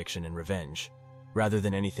drug addiction and revenge, rather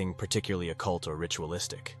than anything particularly occult or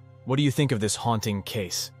ritualistic. What do you think of this haunting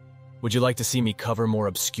case? Would you like to see me cover more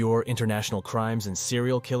obscure international crimes and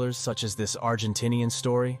serial killers such as this Argentinian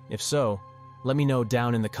story? If so, let me know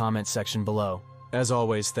down in the comment section below. As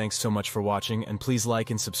always, thanks so much for watching, and please like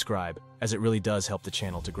and subscribe, as it really does help the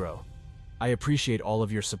channel to grow. I appreciate all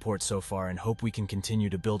of your support so far and hope we can continue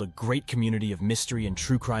to build a great community of mystery and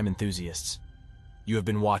true crime enthusiasts. You have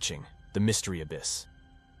been watching The Mystery Abyss.